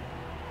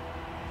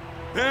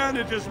 Then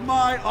it is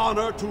my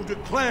honor to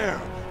declare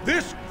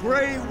this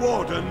Grey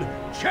Warden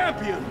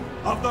champion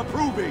of the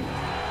Proving,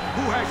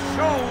 who has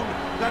shown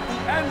that the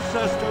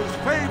ancestors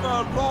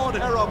favor Lord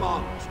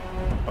Heremont.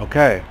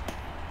 Okay.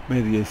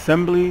 May the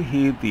assembly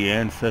heed the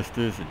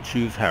ancestors and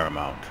choose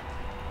Heremont.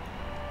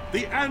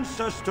 The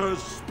ancestors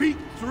speak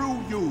through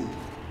you.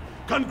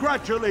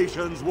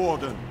 Congratulations,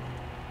 Warden.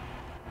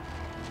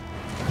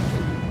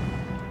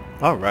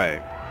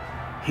 Alright.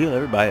 Heal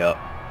everybody up.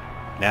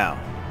 Now,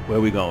 where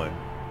are we going?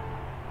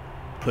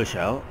 Push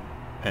out.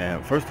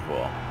 And first of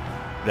all,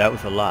 that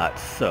was a lot,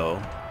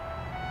 so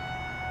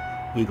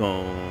we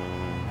gonna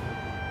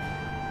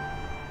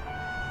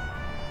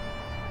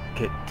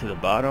get to the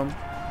bottom,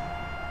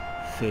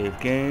 save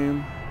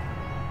game,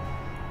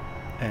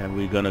 and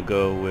we're gonna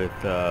go with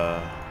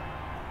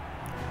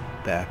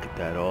back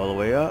that all the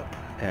way up,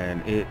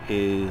 and it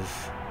is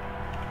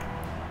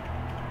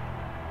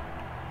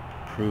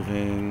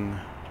Proving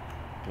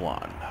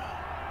 1.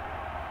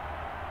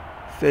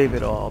 Save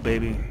it all,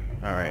 baby.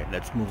 Alright,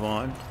 let's move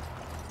on.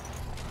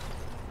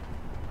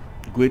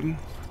 Gwydden?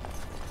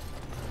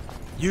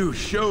 You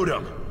showed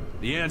them.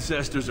 The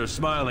ancestors are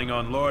smiling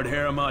on Lord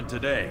Heremont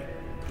today.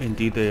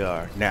 Indeed they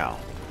are. Now,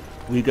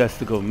 we got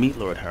to go meet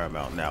Lord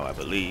Heremont now, I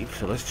believe.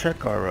 So let's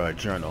check our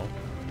journal.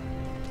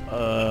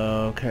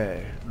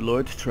 Okay,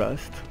 Lord's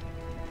Trust.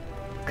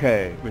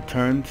 Okay,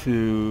 return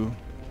to...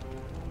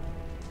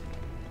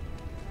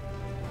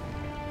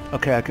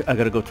 Okay, I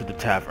gotta go to the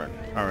tavern.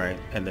 Alright,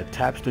 and the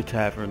Tapster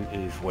Tavern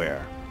is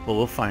where? Well,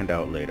 we'll find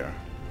out later.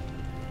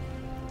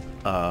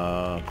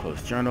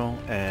 Close journal,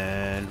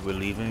 and we're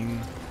leaving.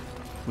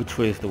 Which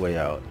way is the way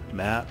out?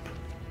 Map.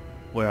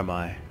 Where am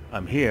I?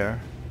 I'm here.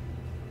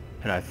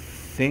 And I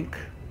think...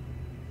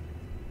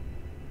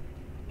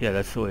 Yeah,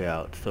 that's the way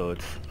out. So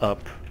it's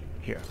up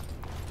here.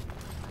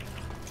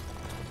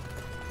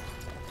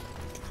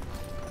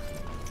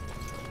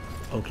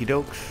 Okie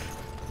dokes.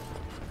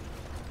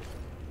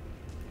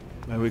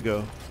 There we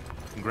go.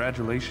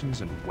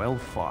 Congratulations and well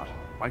fought.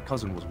 My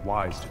cousin was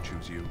wise to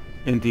choose you.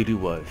 Indeed he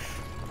was.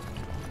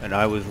 And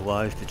I was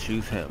wise to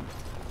choose him.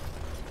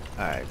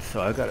 Alright,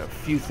 so I got a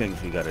few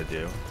things we gotta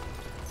do.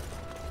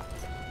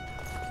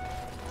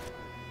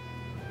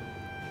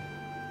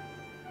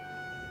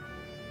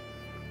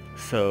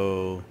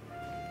 So,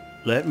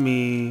 let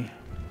me...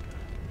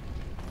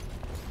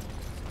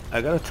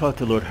 I gotta talk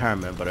to Lord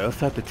Harriman, but I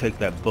also have to take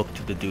that book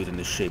to the dude in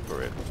the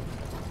Shaperit.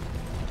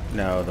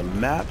 Now, the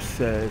map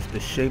says the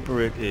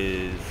Shaperit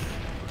is...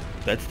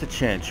 That's the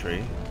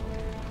Chantry.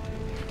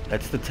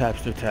 That's the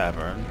Tapster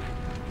Tavern.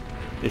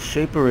 The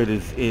Shaperit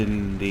is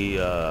in the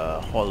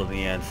Hall of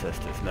the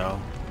Ancestors,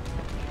 no?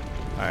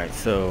 Alright,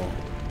 so...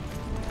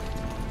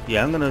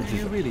 Yeah, I'm gonna just... Do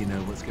you really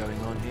know what's going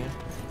on here?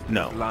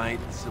 No. Blight,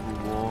 the Civil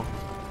War?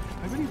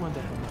 I really wonder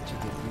how much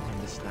of it we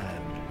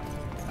understand.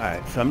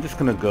 Alright, so I'm just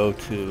gonna go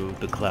to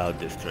the Cloud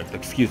District.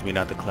 Excuse me,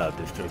 not the Cloud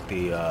District,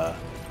 the,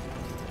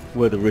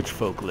 where the rich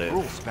folk live. We're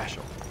all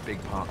special.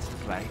 Big parts to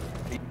play.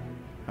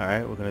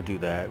 Alright, we're gonna do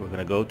that. We're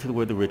gonna go to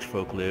where the rich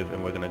folk live,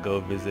 and we're gonna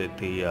go visit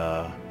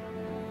the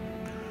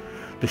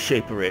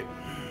Shaperit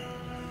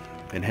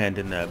and hand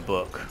in that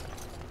book.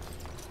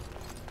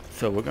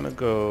 So we're gonna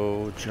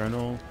go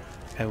journal,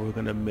 and we're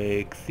gonna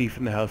make Thief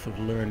in the House of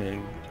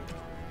Learning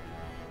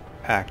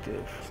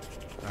active.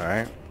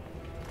 Alright.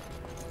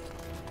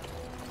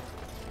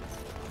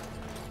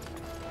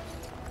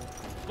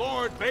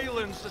 Lord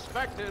Balin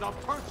suspected of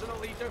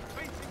personally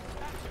defacing...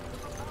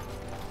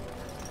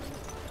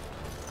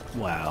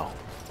 Wow.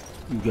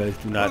 You guys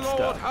do not Lord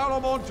stop.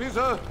 Harrowmont is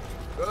a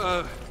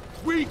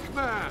weak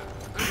man,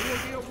 and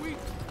he'll be a weak...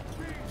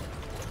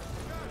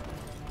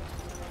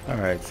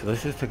 Alright, so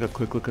let's just take a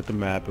quick look at the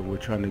map, and we're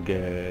trying to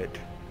get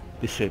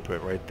the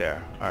Shaperit right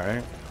there.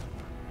 Alright.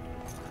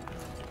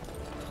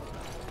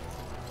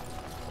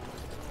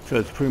 So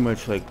it's pretty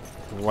much like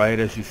right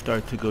as you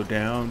start to go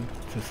down,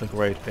 just like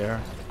right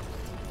there.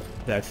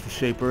 That's the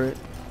Shaperit.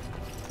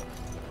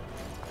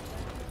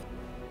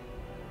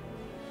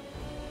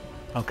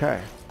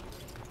 Okay.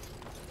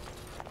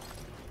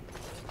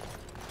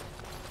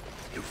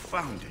 You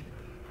found it.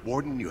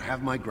 Warden, you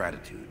have my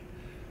gratitude.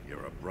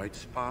 You're a bright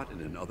spot in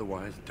an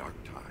otherwise dark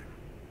time.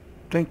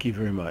 Thank you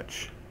very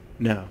much.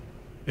 Now,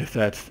 if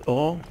that's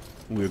all,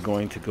 we're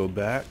going to go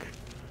back.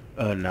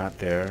 Not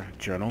there.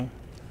 Journal.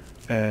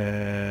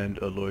 And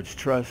a Lord's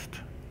Trust.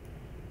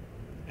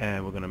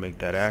 And we're going to make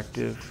that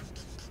active.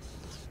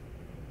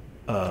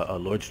 A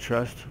Lord's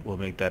Trust. We'll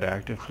make that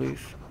active, please.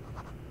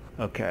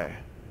 Okay.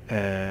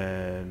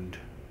 And...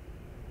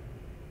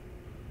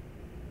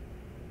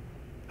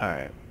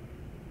 Alright.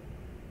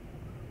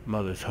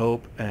 Mother's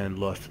Hope and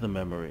Lost to the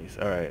Memories.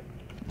 Alright.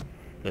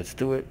 Let's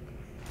do it.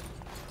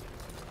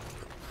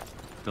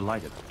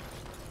 Delighted.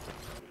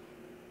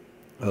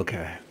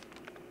 Okay.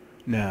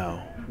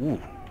 Now,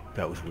 ooh,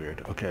 that was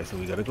weird. Okay, so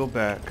we gotta go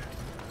back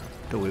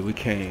the way we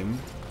came,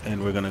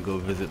 and we're gonna go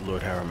visit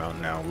Lord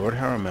Harrowmount now. Lord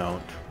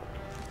Harrowmount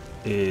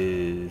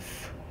is...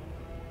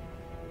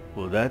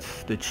 Well,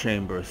 that's the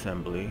Chamber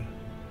Assembly.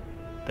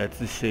 That's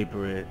the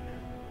Shaperit.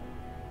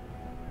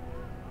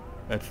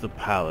 That's the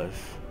Palace.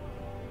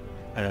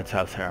 And that's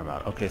House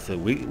Harrowmount. Okay, so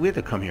we had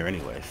to come here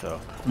anyway, so...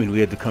 I mean, we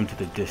had to come to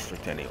the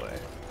district anyway.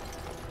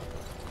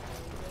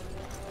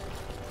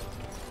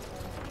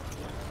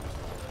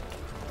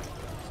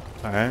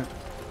 Alright.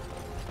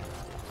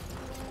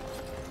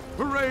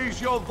 Raise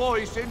your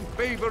voice in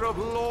favor of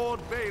Lord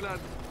Balin.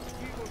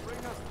 He will bring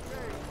us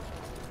change.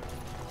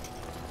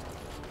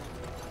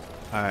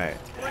 Alright.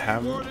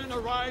 Warden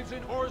arrives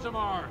in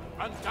Orzammar,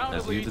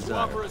 undoubtedly to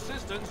offer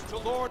assistance to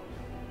Lord...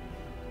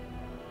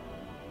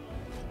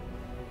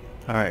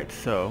 Alright,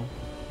 so...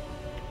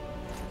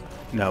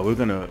 Now we're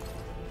gonna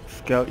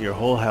scout your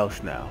whole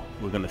house now.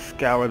 We're gonna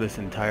scour this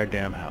entire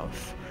damn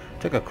house.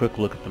 Take a quick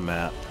look at the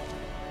map.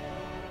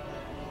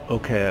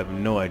 Okay, I have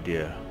no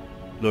idea.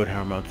 Lord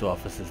Harrowmount's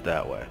office is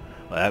that way.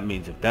 Well, that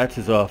means if that's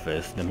his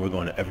office, then we're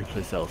going to every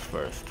place else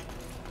first.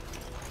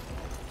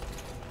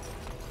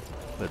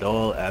 But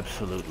all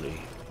absolutely.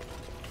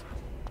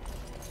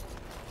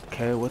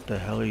 Okay, what the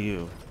hell are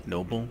you?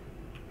 Noble?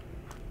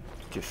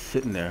 Just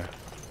sitting there.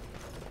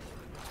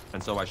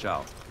 And so I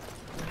shall.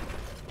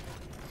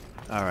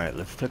 Alright,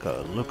 let's take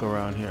a look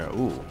around here.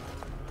 Ooh.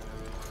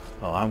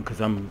 Oh,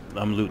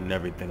 I'm looting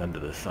everything under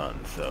the sun,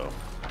 so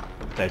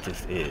that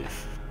just is.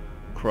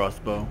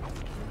 Crossbow.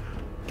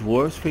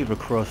 Dwarves favor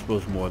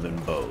crossbows more than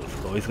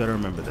bows. Always gotta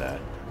remember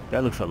that.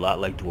 That looks a lot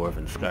like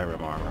dwarven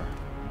Skyrim armor.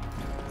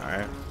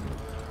 Alright.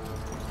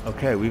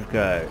 Okay, we've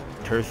got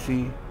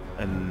Tercy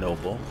and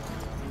Noble.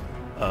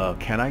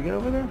 Can I get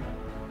over there?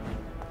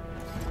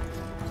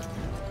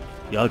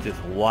 Y'all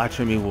just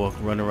watching me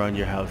run around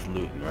your house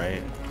looting,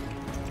 right?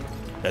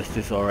 That's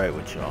just alright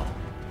with y'all.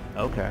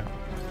 Okay.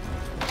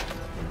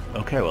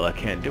 Okay, well I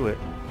can't do it.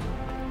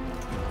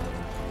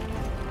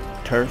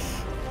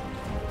 Terce,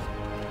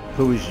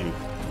 who is you?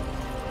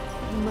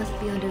 You must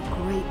be under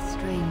great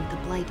strain with the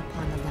blight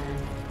upon the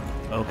land.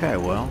 Okay,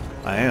 well,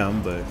 I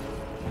am, but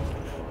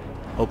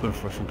hoping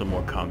for something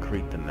more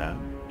concrete than that.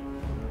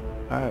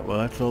 Alright, well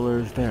that's all there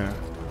is there.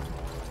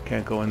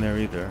 Can't go in there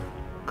either.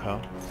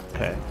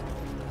 Okay.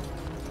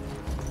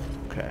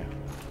 Okay.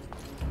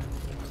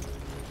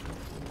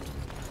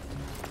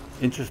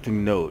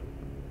 Interesting note.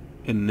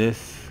 In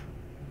this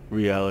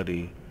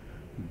reality,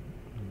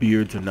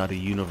 beards are not a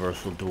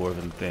universal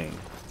dwarven thing.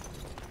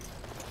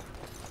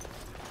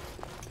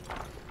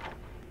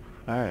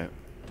 Alright.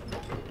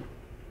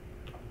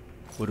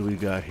 What do we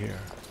got here?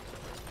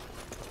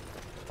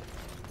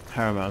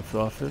 Paramount's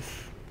office.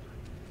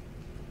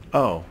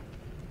 Oh.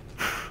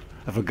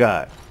 I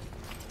forgot.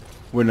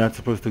 We're not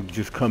supposed to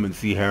just come and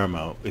see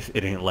Paramount.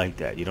 It ain't like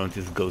that. You don't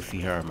just go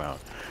see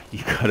Paramount.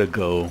 You gotta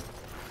go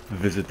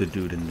visit the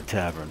dude in the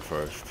tavern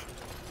first.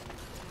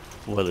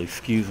 Well,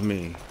 excuse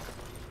me.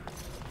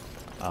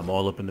 I'm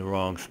all up in the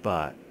wrong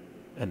spot.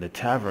 And the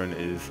tavern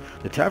is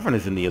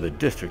in the other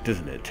district,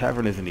 isn't it?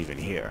 Tavern isn't even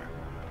here.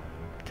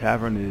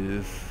 Tavern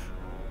is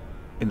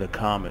in the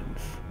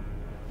Commons.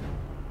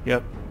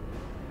 Yep.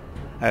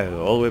 I gotta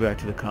go all the way back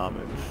to the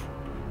Commons.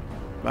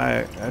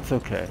 Alright, that's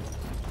okay.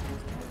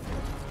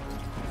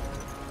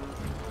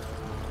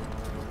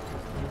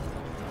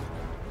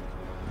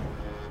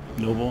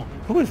 Noble?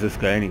 Who is this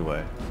guy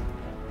anyway?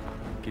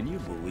 Can you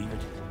believe it?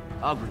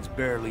 Ogren's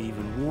barely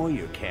even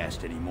warrior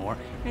cast anymore,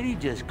 and he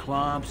just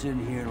clomps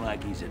in here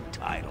like he's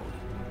entitled.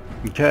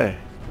 Okay.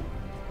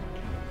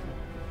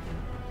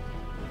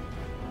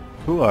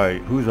 Who are you?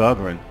 Who's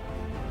Ogren?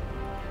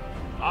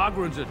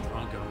 Ogren's a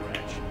drunken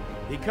wretch.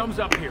 He comes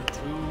up here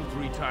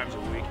 2-3 times a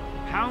week,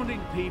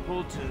 hounding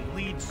people to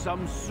lead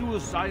some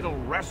suicidal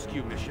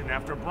rescue mission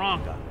after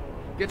Bronca.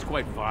 Gets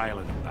quite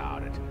violent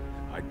about it.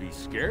 I'd be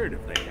scared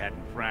if they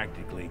hadn't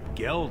practically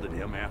gelded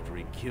him after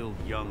he killed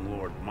young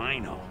Lord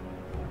Mino.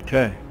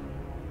 Okay.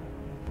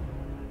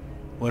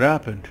 What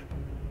happened?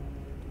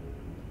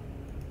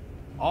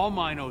 All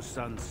Mino's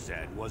son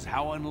said was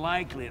how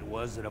unlikely it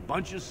was that a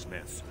bunch of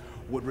Smiths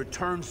would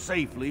return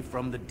safely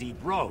from the deep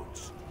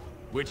roads.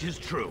 Which is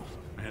true.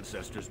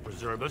 Ancestors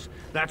preserve us.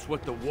 That's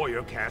what the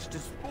warrior caste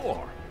is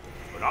for.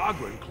 But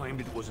Ogren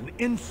claimed it was an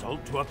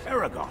insult to a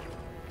paragon.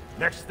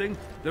 Next thing,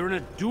 they're in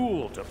a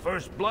duel to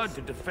first blood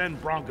to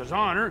defend Bronca's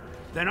honor.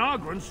 Then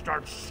Ogren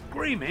starts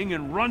screaming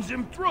and runs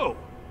him through.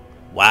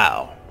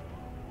 Wow.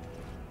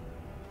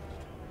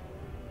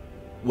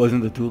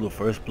 Wasn't the duel of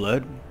first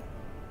blood?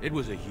 It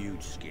was a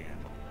huge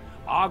scandal.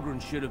 Ogren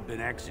should have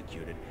been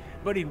executed,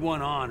 but he'd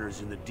won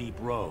honors in the deep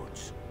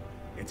roads.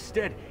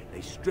 Instead, they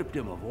stripped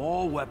him of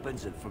all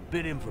weapons and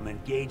forbid him from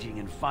engaging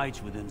in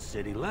fights within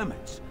city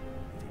limits.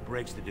 If he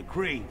breaks the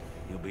decree,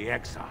 he'll be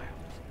exiled.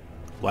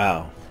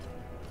 Wow.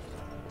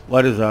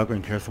 Why does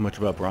Ogren care so much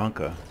about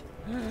Bronca?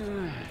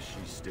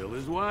 She's still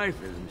his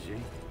wife, isn't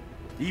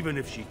she? Even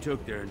if she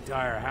took their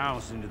entire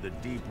house into the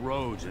deep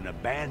roads and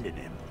abandoned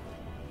him.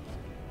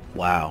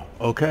 Wow.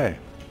 Okay.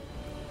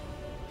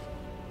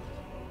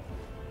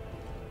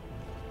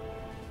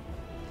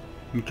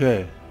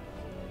 Okay.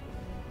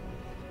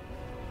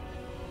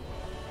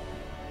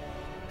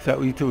 Is that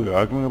what you two were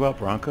arguing about,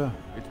 Bronca?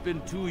 It's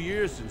been 2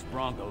 years since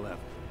Bronca left.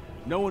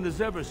 No one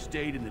has ever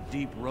stayed in the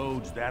deep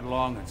roads that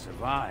long and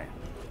survived.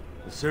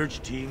 The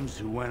search teams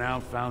who went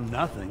out found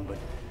nothing, but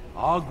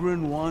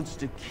Ogren wants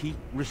to keep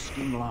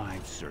risking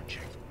lives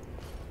searching.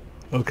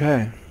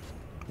 Okay.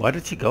 Why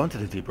did she go into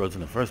the deep roads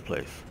in the first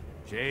place?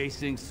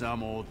 Chasing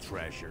some old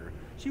treasure.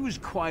 She was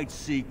quite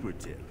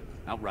secretive.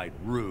 Outright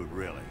rude,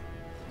 really.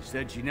 She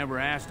said she never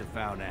asked to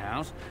found a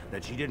house,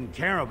 that she didn't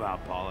care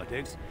about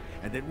politics,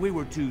 and that we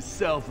were too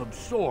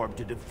self-absorbed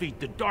to defeat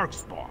the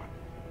Darkspawn.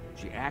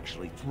 She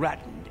actually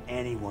threatened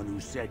anyone who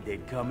said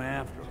they'd come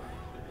after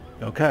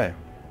her. Okay.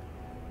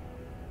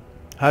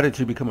 How did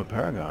she become a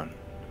paragon?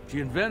 She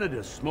invented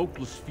a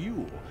smokeless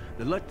fuel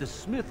that let the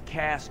Smith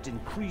caste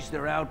increase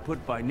their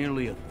output by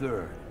nearly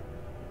 1/3.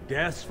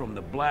 Deaths from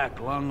the Black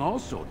Lung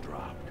also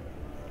dropped.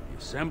 The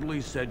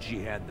Assembly said she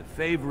had the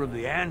favor of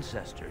the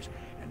ancestors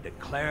and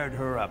declared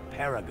her a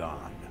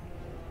paragon.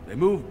 They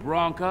moved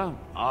Bronca,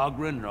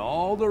 Ogren, and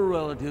all their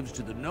relatives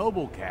to the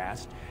noble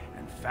caste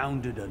and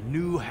founded a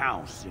new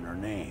house in her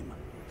name.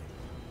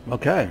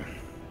 Okay.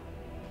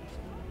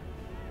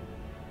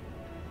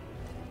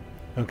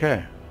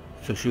 Okay.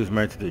 So she was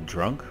married to the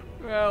drunk?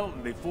 Well,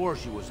 before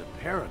she was a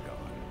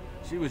paragon,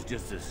 she was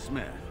just a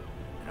smith.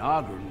 And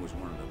Ogren was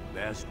one of the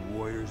best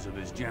warriors of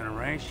his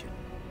generation.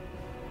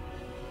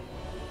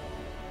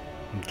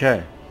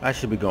 Okay. I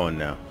should be going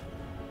now.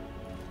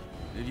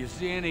 If you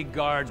see any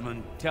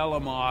guardsmen, tell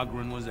them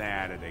Ogren was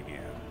at it again.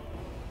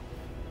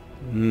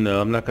 No,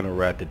 I'm not gonna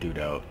rat the dude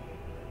out.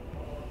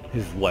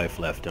 His wife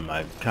left him.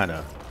 I kind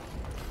of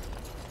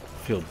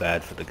feel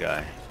bad for the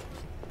guy.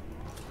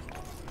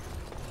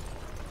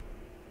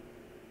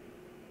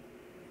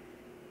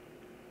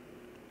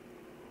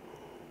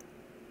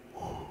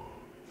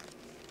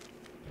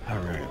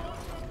 Alright.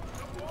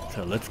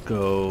 So let's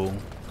go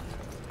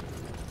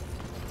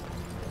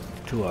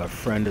to our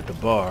friend at the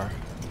bar.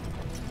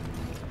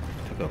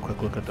 Take a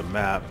quick look at the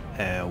map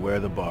and where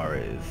the bar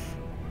is.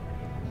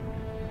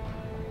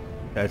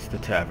 That's the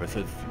tavern.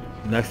 So it's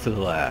next to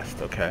the last,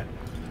 okay?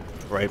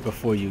 Right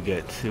before you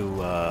get to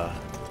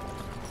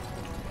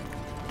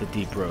the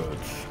deep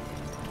roads.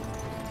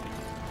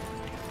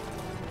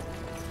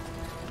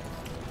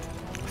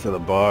 So the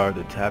bar,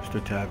 the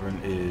Tapster Tavern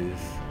is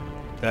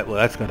that. Well,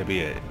 that's gonna be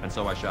it. And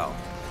so I shall.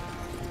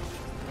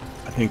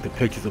 I think the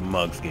pictures of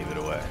mugs gave it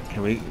away.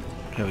 Can we?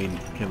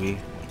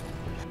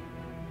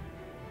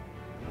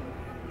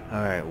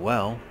 All right.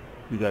 Well,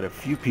 we got a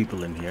few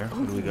people in here.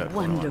 What do we got?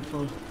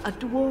 Wonderful. A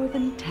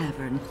dwarven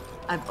tavern.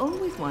 I've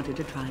always wanted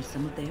to try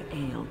some of their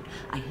ale.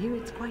 I hear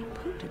it's quite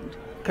potent.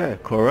 Okay,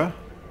 Cora.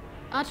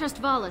 Atrust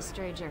Vala,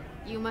 stranger.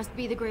 You must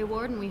be the Grey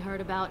Warden we heard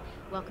about.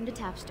 Welcome to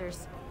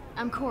Tapsters.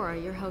 I'm Cora,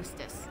 your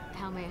hostess.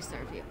 How may I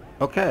serve you?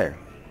 Okay.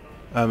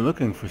 I'm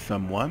looking for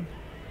someone.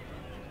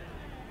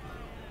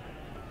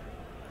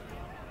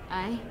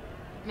 Aye?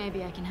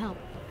 Maybe I can help.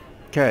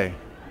 Okay.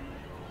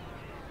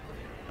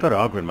 Thought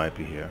Ogren might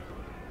be here.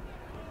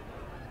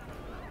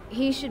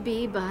 He should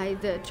be by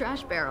the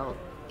trash barrel.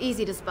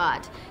 Easy to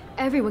spot.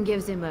 Everyone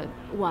gives him a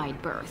wide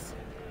berth.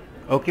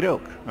 Okie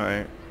doke.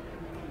 Alright.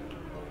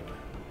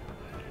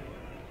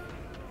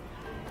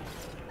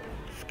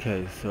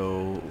 Okay,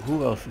 so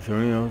who else? Is there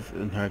anyone else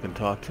in here I can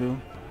talk to?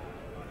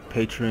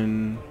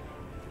 Patron.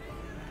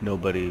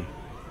 Nobody.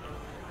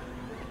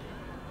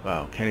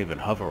 Wow, can't even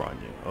hover on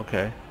you.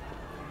 Okay.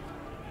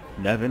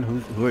 Nevin,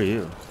 who are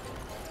you?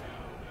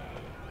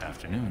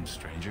 Afternoon,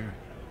 stranger.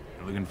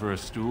 You looking for a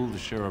stool to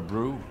share a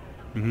brew?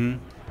 Mm-hmm.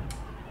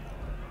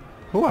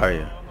 Who are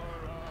you?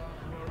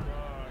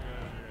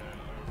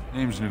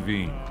 Name's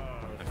Naveen.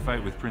 I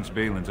fight with Prince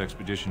Balin's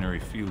expeditionary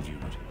field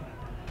unit.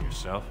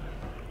 Yourself?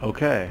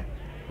 Okay.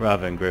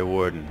 Robin, Grey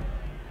Warden.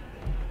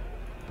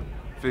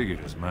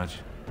 Figured as much.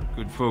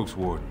 Good folks,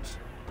 Wardens.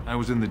 I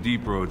was in the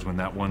deep roads when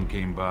that one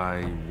came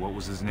by. What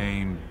was his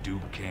name?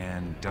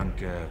 Dukan,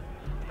 Dunka,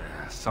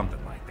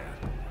 something like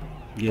that.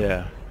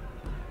 Yeah.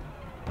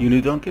 You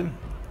knew Duncan?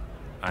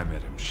 I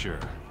met him, sure.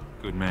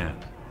 Good man.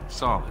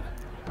 Solid.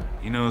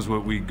 He knows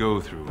what we go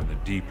through in the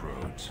deep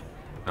roads.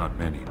 Not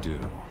many do.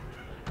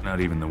 Not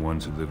even the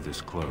ones who live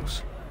this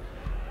close.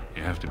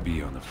 You have to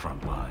be on the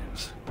front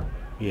lines.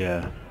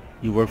 Yeah.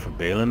 You work for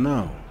Balin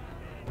now?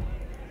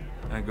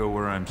 I go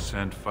where I'm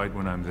sent, fight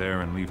when I'm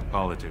there, and leave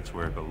politics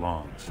where it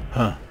belongs.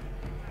 Huh.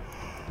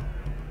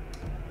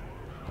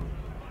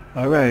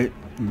 Alright.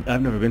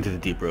 I've never been to the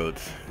deep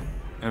roads.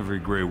 Every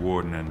Grey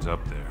Warden ends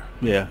up there.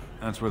 Yeah.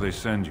 That's where they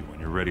send you when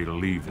you're ready to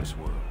leave this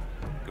world.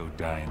 Go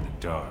die in the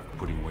dark,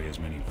 putting away as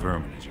many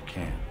vermin as you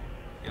can.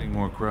 Getting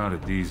more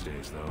crowded these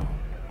days, though.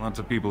 Lots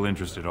of people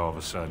interested all of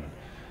a sudden.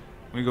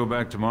 We go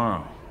back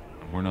tomorrow,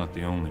 and we're not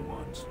the only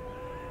ones.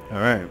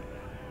 Alright.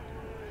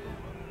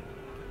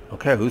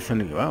 Okay, who's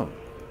sending you out?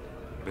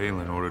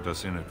 Balin ordered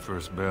us in at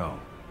first bell.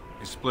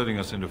 He's splitting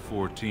us into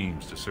 4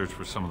 teams to search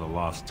for some of the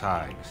lost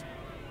tigers.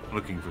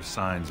 Looking for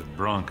signs of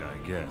Bronca,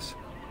 I guess.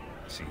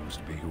 Seems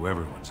to be who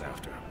everyone's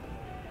after.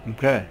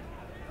 Okay.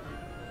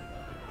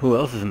 Who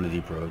else is in the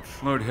deep roads?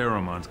 Lord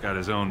Harrowmont's got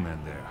his own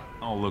men there,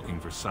 all looking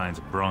for signs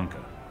of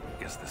Bronca.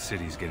 Guess the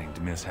city's getting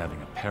to miss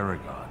having a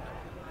paragon.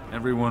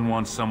 Everyone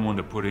wants someone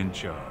to put in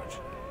charge.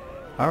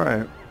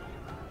 Alright.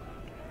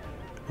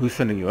 Who's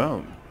sending you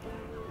out?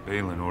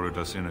 Balin ordered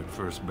us in at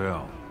first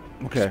bell.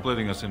 Okay.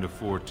 Splitting us into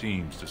 4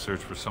 teams to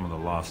search for some of the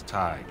lost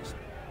tigers.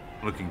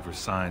 Looking for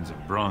signs of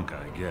Bronca,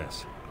 I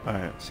guess.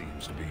 Alright.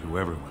 Seems to be who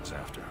everyone's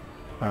after.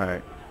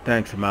 Alright.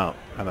 Thanks, I'm out.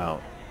 I'm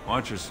out.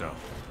 Watch yourself.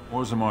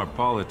 Orzammar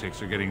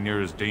politics are getting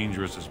near as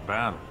dangerous as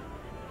battle.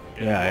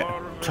 Yeah,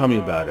 tell me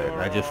about it.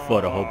 I just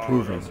fought a whole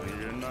proving.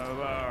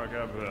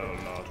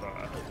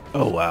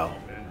 Oh, wow.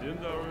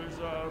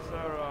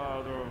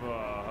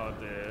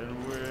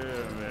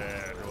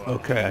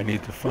 Okay, I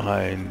need to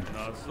find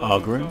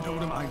Ogren. I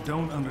told him I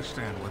don't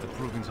understand why the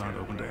provings aren't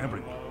open to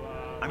everyone.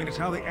 I mean, it's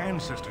how the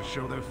ancestors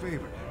show their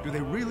favor. Do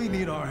they really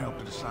need our help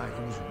to decide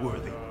who's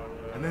worthy?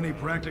 And then he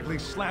practically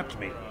slapped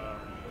me.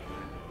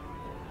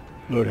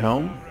 Lord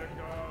Helm?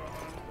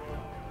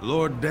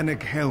 Lord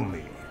Dennick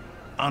Helmy,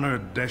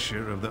 honored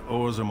Desher of the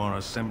Orzammar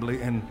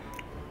Assembly, and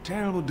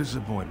terrible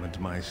disappointment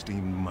to my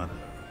esteemed mother.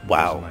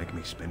 Wow. Doesn't like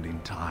me spending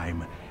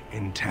time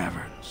in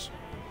taverns.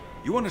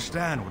 You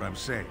understand what I'm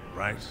saying,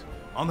 right?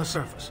 On the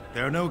surface,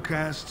 there are no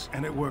castes,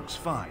 and it works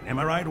fine. Am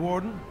I right,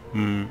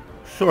 Warden?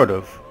 Sort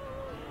of.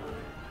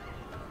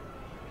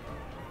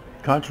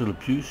 Contra la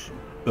Puce?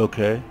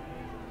 Okay.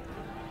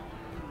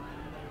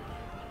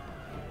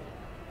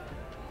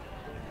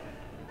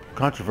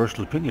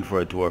 Controversial opinion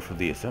for a dwarf of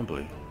the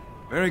Assembly.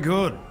 Very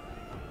good.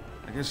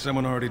 I guess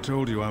someone already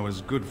told you I was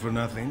good for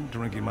nothing,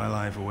 drinking my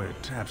life away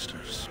at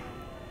Tapster's.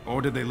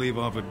 Or did they leave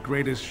off at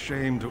greatest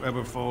shame to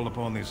ever fall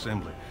upon the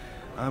Assembly?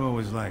 I've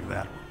always liked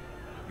that one.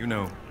 You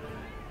know,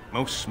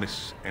 most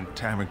smiths and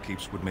tavern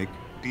keeps would make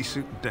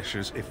decent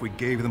dishes if we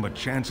gave them a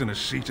chance and a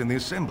seat in the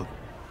Assembly.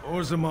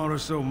 Orzammar are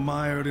so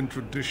mired in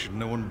tradition,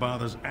 no one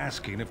bothers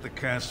asking if the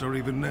casts are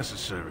even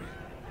necessary.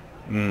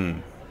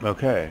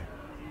 Okay.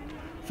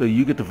 So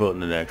you get to vote in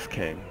the next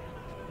king.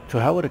 So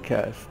how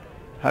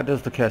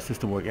does the caste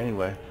system work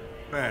anyway?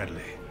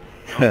 Badly.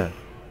 Oh,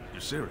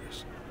 you're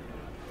serious?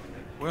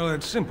 Well,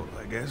 it's simple,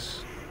 I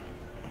guess.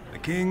 The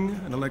king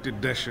and elected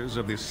deshers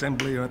of the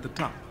Assembly are at the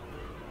top.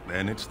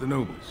 Then it's the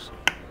nobles.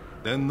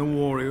 Then the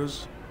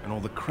warriors and all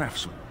the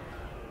craftsmen.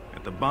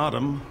 At the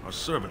bottom are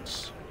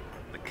servants.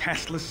 The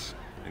casteless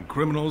and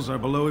criminals are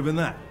below even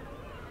that.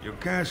 Your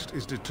caste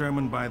is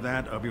determined by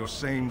that of your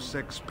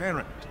same-sex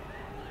parent.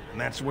 And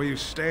that's where you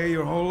stay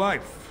your whole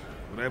life,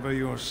 whatever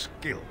your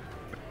skill.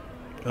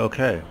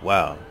 Okay,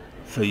 wow.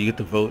 So you get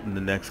to vote in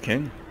the next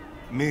king?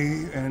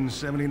 Me and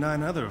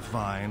 79 other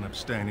fine,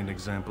 upstanding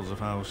examples of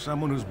how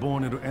someone who's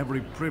born into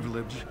every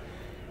privilege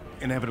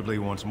inevitably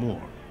wants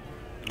more.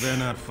 They're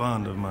not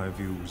fond of my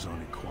views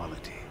on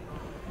equality.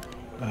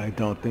 I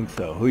don't think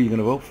so. Who are you going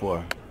to vote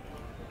for?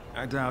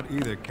 I doubt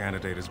either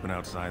candidate has been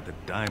outside the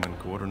Diamond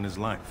Quarter in his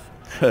life.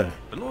 But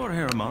Lord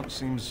Harrowmont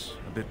seems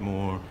a bit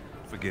more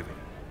forgiving.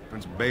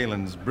 Prince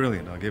Balin's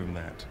brilliant, I'll give him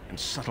that, and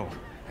subtle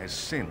as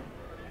sin.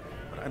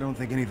 But I don't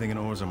think anything in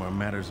Orzammar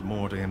matters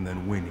more to him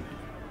than winning.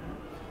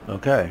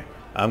 Okay,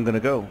 I'm gonna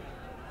go.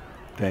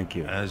 Thank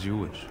you. As you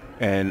wish.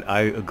 And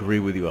I agree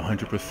with you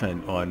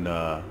 100%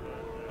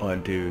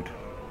 on dude.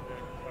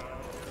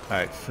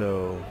 Alright,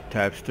 so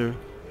Tapster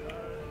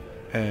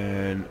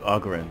and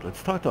Ogarin.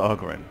 Let's talk to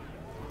Ogarin.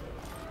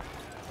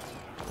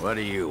 What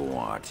do you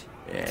want?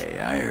 Hey,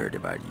 I heard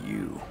about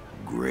you.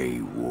 Grey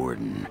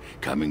Warden,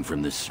 coming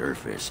from the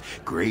surface.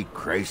 Great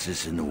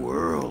crisis in the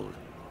world.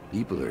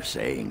 People are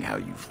saying how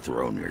you've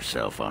thrown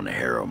yourself on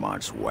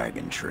Harrowmont's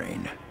wagon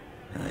train.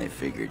 I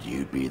figured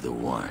you'd be the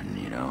one,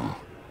 you know,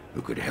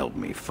 who could help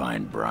me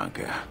find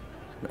Branka.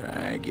 But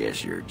I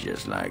guess you're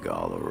just like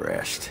all the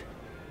rest.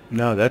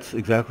 No, that's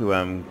exactly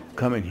why I'm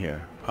coming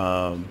here.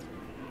 All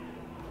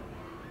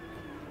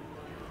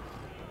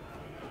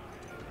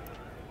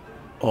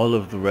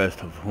of the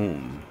rest of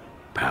whom?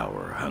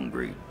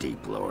 Power-hungry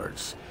Deep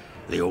Lords.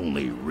 The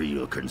only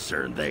real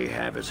concern they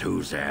have is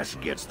whose ass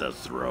gets the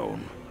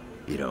throne.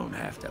 You don't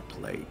have to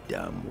play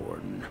dumb,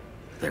 Warden.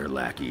 Their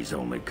lackeys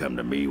only come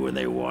to me when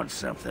they want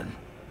something.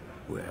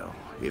 Well,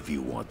 if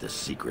you want the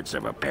secrets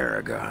of a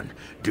paragon,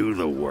 do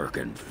the work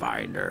and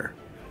find her.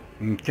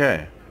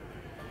 Okay.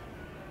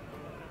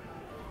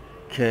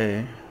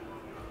 Okay.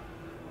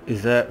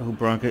 Is that who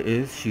Branka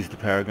is? She's the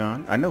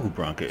paragon? I know who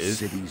Branka is.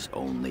 City's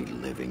only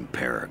living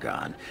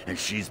paragon, and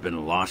she's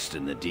been lost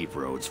in the deep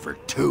roads for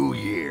 2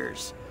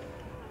 years.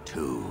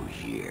 2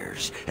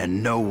 years,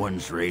 and no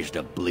one's raised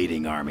a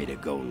bleeding army to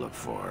go look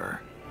for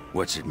her.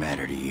 What's it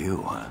matter to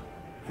you, huh?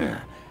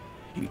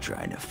 You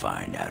trying to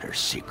find out her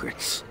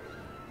secrets?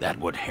 That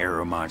what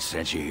Harrowmont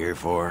sent you here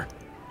for?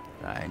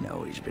 I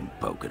know he's been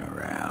poking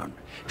around,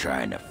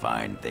 trying to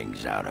find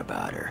things out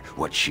about her,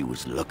 what she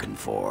was looking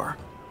for.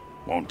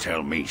 Won't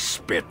tell me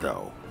spit,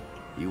 though.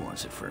 He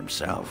wants it for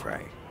himself,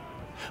 right?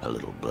 A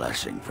little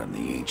blessing from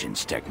the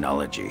Ancients'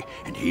 technology,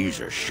 and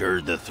he's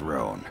assured the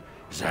throne.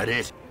 Is that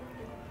it?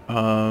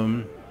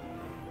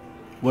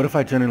 What if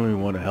I genuinely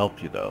want to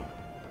help you, though?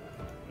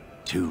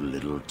 Too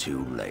little,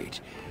 too late.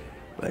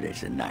 But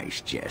it's a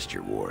nice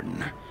gesture,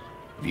 Warden.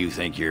 If you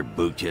think your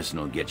boot kissing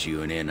will get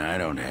you an in I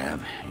don't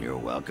have, you're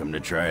welcome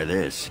to try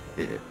this.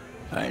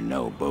 I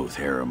know both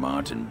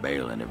Harrowmont and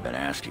Balin have been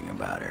asking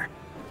about her.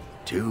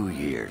 2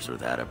 years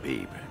without a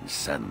peep, and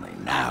suddenly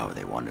now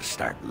they want to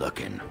start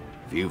looking.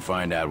 If you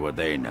find out what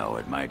they know,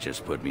 it might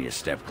just put me a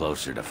step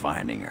closer to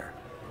finding her.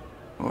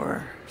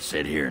 Or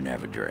sit here and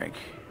have a drink.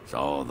 It's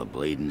all the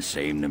bleeding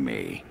same to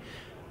me.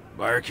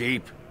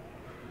 Barkeep?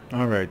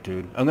 Alright,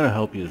 dude. I'm gonna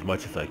help you as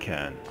much as I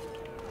can.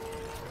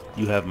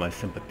 You have my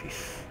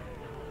sympathies.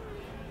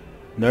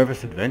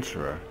 Nervous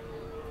adventurer?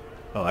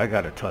 Oh, I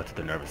gotta talk to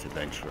the nervous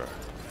adventurer.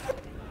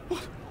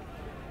 What?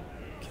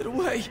 Get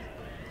away!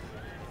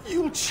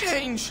 You'll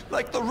change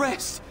like the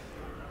rest.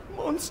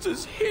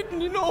 Monsters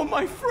hidden in all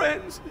my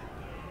friends.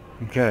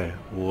 Okay,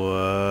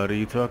 what are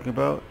you talking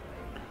about?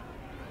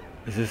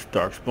 Is this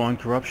Darkspawn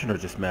corruption or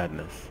just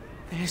madness?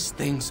 There's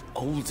things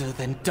older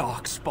than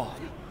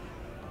Darkspawn.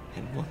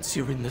 And once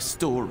you're in the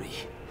story,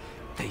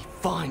 they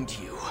find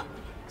you.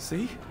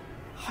 See?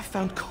 I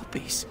found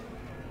copies.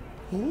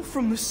 All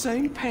from the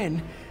same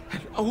pen,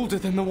 and older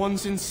than the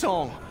ones in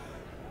song.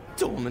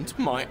 Dormant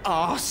my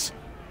ass.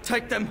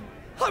 Take them.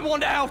 I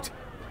want out.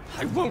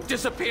 I won't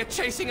disappear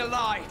chasing a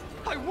lie.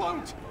 I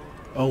won't.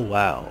 Oh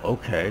wow,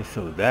 okay,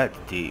 so that's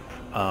deep.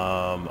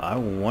 I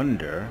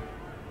wonder...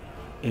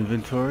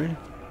 Inventory?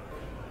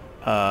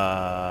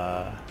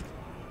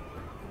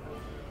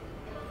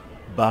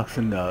 Box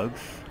of nugs.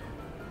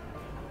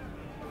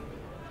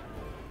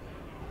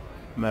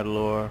 Metal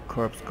ore,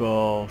 corpse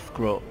skull,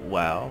 scroll.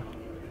 Wow.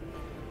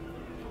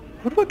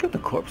 What do I give the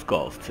corpse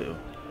skulls to?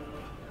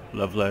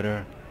 Love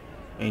letter,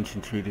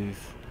 ancient treatise,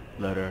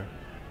 letter,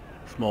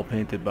 small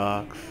painted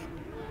box.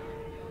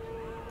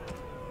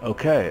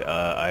 Okay,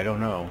 I don't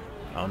know.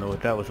 I don't know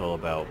what that was all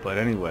about. But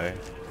anyway,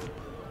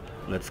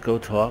 let's go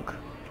talk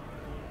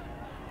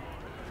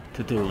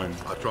to Doolin.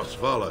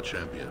 Atrosvala,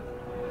 champion.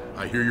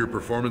 I hear your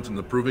performance in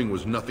the proving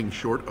was nothing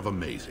short of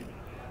amazing.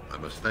 I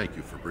must thank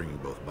you for bringing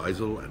both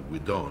Baisel and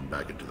Widon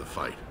back into the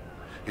fight.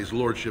 His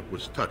lordship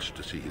was touched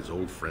to see his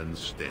old friends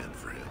stand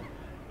for him.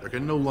 There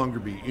can no longer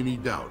be any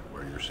doubt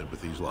where your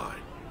sympathies lie.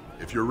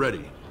 If you're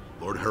ready,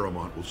 Lord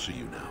Harrowmont will see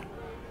you now.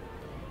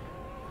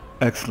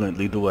 Excellent,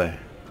 lead the way.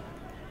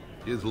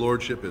 His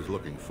lordship is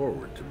looking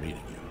forward to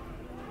meeting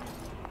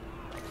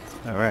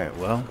you. Alright,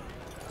 well,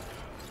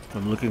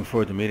 I'm looking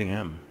forward to meeting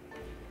him.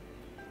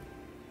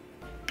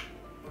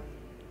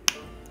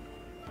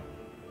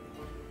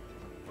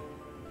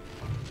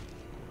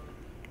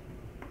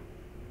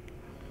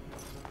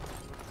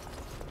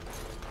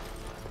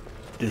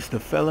 This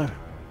the fella?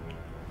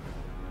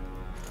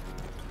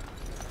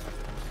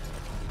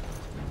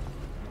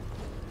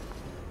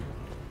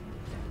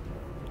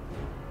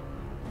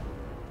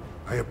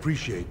 I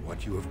appreciate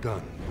what you have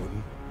done,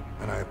 Wooden,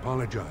 and I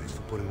apologize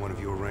for putting one of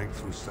your rank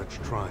through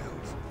such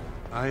trials.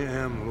 I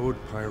am Lord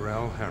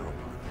Pyrell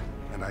Harrowmont,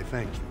 and I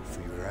thank you for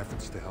your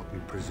efforts to help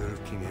me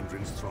preserve King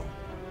Endrin's throne.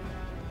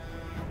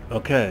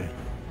 Okay.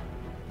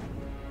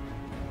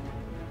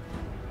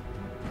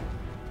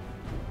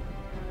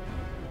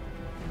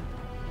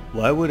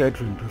 Why would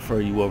Endrin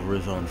prefer you over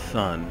his own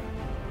son?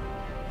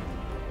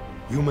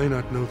 You may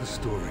not know the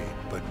story,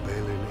 but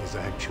Balin is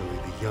actually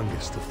the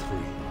youngest of three.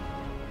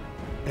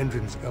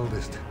 Endrin's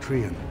eldest,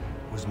 Trian,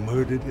 was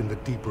murdered in the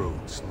Deep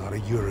Roads not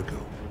a year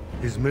ago.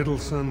 His middle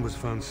son was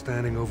found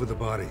standing over the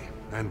body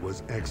and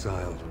was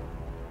exiled.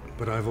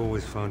 But I've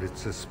always found it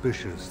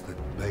suspicious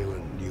that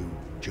Balin knew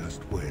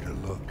just where to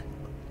look.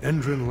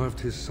 Endrin loved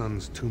his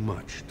sons too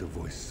much to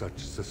voice such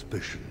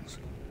suspicions.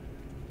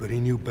 But he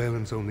knew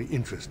Balin's only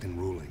interest in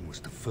ruling was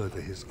to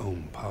further his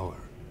own power.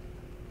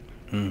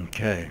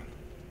 Okay.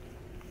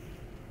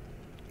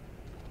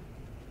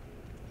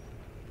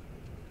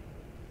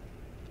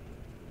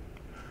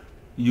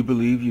 You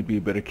believe you'd be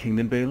a better king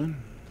than Balin?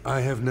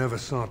 I have never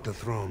sought the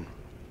throne.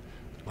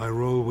 My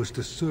role was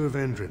to serve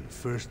Endrin,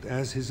 first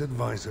as his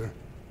advisor,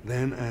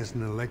 then as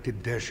an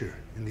elected Desher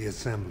in the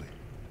Assembly.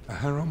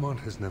 Harrowmont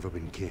has never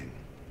been king,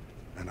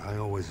 and I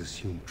always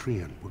assumed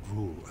Trian would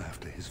rule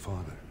after his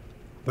father.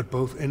 But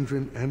both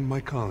Endrin and my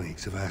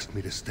colleagues have asked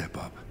me to step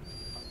up,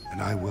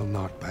 and I will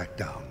not back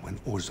down when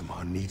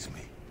Orzammar needs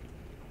me.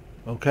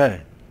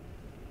 Okay.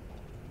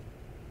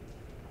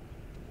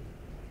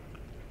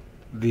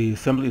 The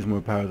Assembly is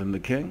more powerful than the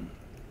king?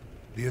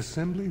 The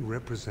Assembly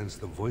represents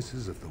the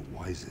voices of the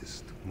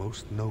wisest,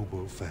 most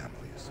noble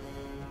families.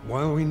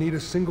 While we need a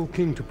single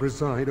king to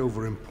preside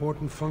over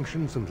important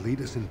functions and lead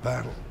us in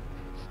battle,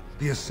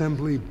 the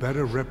Assembly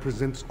better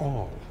represents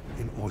all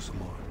in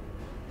Orzammar.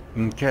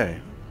 Okay.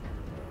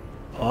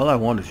 All I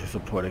want is your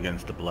support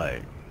against the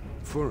Blight.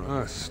 For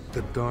us,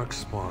 the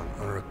Darkspawn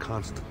are a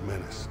constant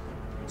menace,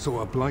 so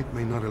a Blight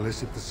may not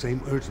elicit the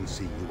same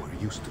urgency you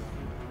are used to.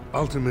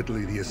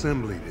 Ultimately, the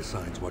Assembly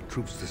decides what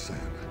troops to send.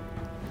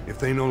 If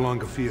they no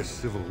longer fear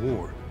civil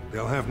war,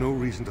 they'll have no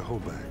reason to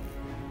hold back.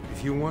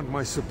 If you want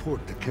my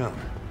support to count,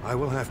 I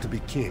will have to be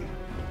king.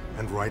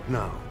 And right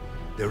now,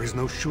 there is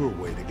no sure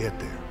way to get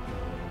there.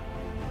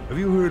 Have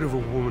you heard of a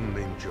woman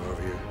named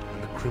Jarvia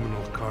and the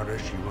criminal carter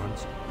she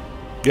runs?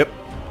 Yep.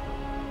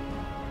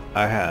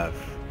 I have.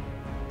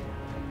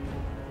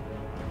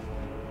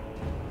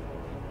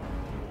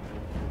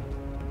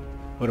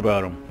 What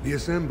about him? The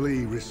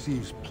Assembly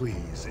receives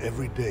pleas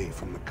every day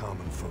from the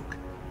common folk,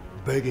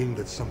 begging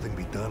that something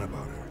be done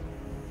about her.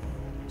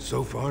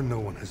 So far, no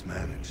one has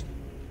managed.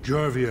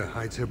 Jarvia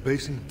hides her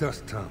base in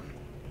Dust Town,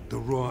 the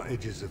raw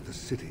edges of the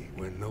city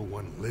where no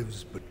one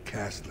lives but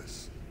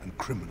casteless and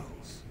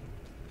criminals.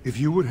 If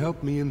you would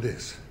help me in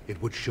this,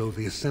 it would show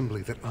the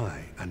Assembly that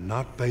I, and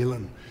not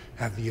Balin,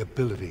 have the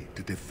ability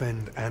to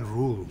defend and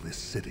rule this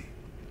city.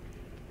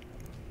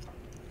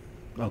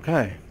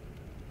 Okay.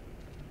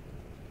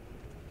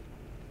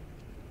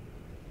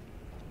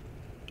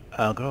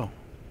 I'll go.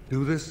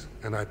 Do this,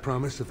 and I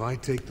promise if I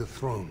take the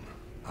throne,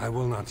 I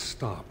will not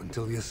stop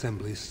until the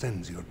Assembly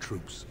sends your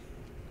troops.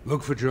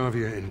 Look for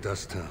Jarvia in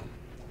Dust Town.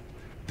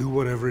 Do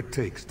whatever it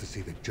takes to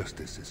see that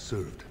justice is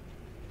served.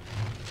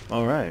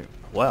 Alright.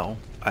 Well,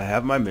 I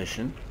have my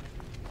mission.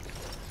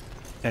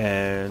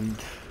 And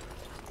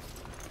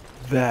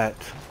that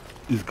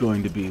is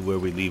going to be where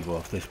we leave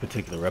off this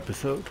particular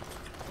episode.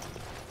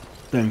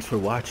 Thanks for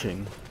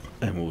watching,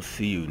 and we'll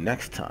see you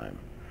next time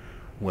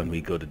when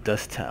we go to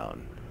Dust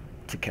Town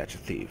to catch a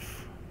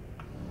thief.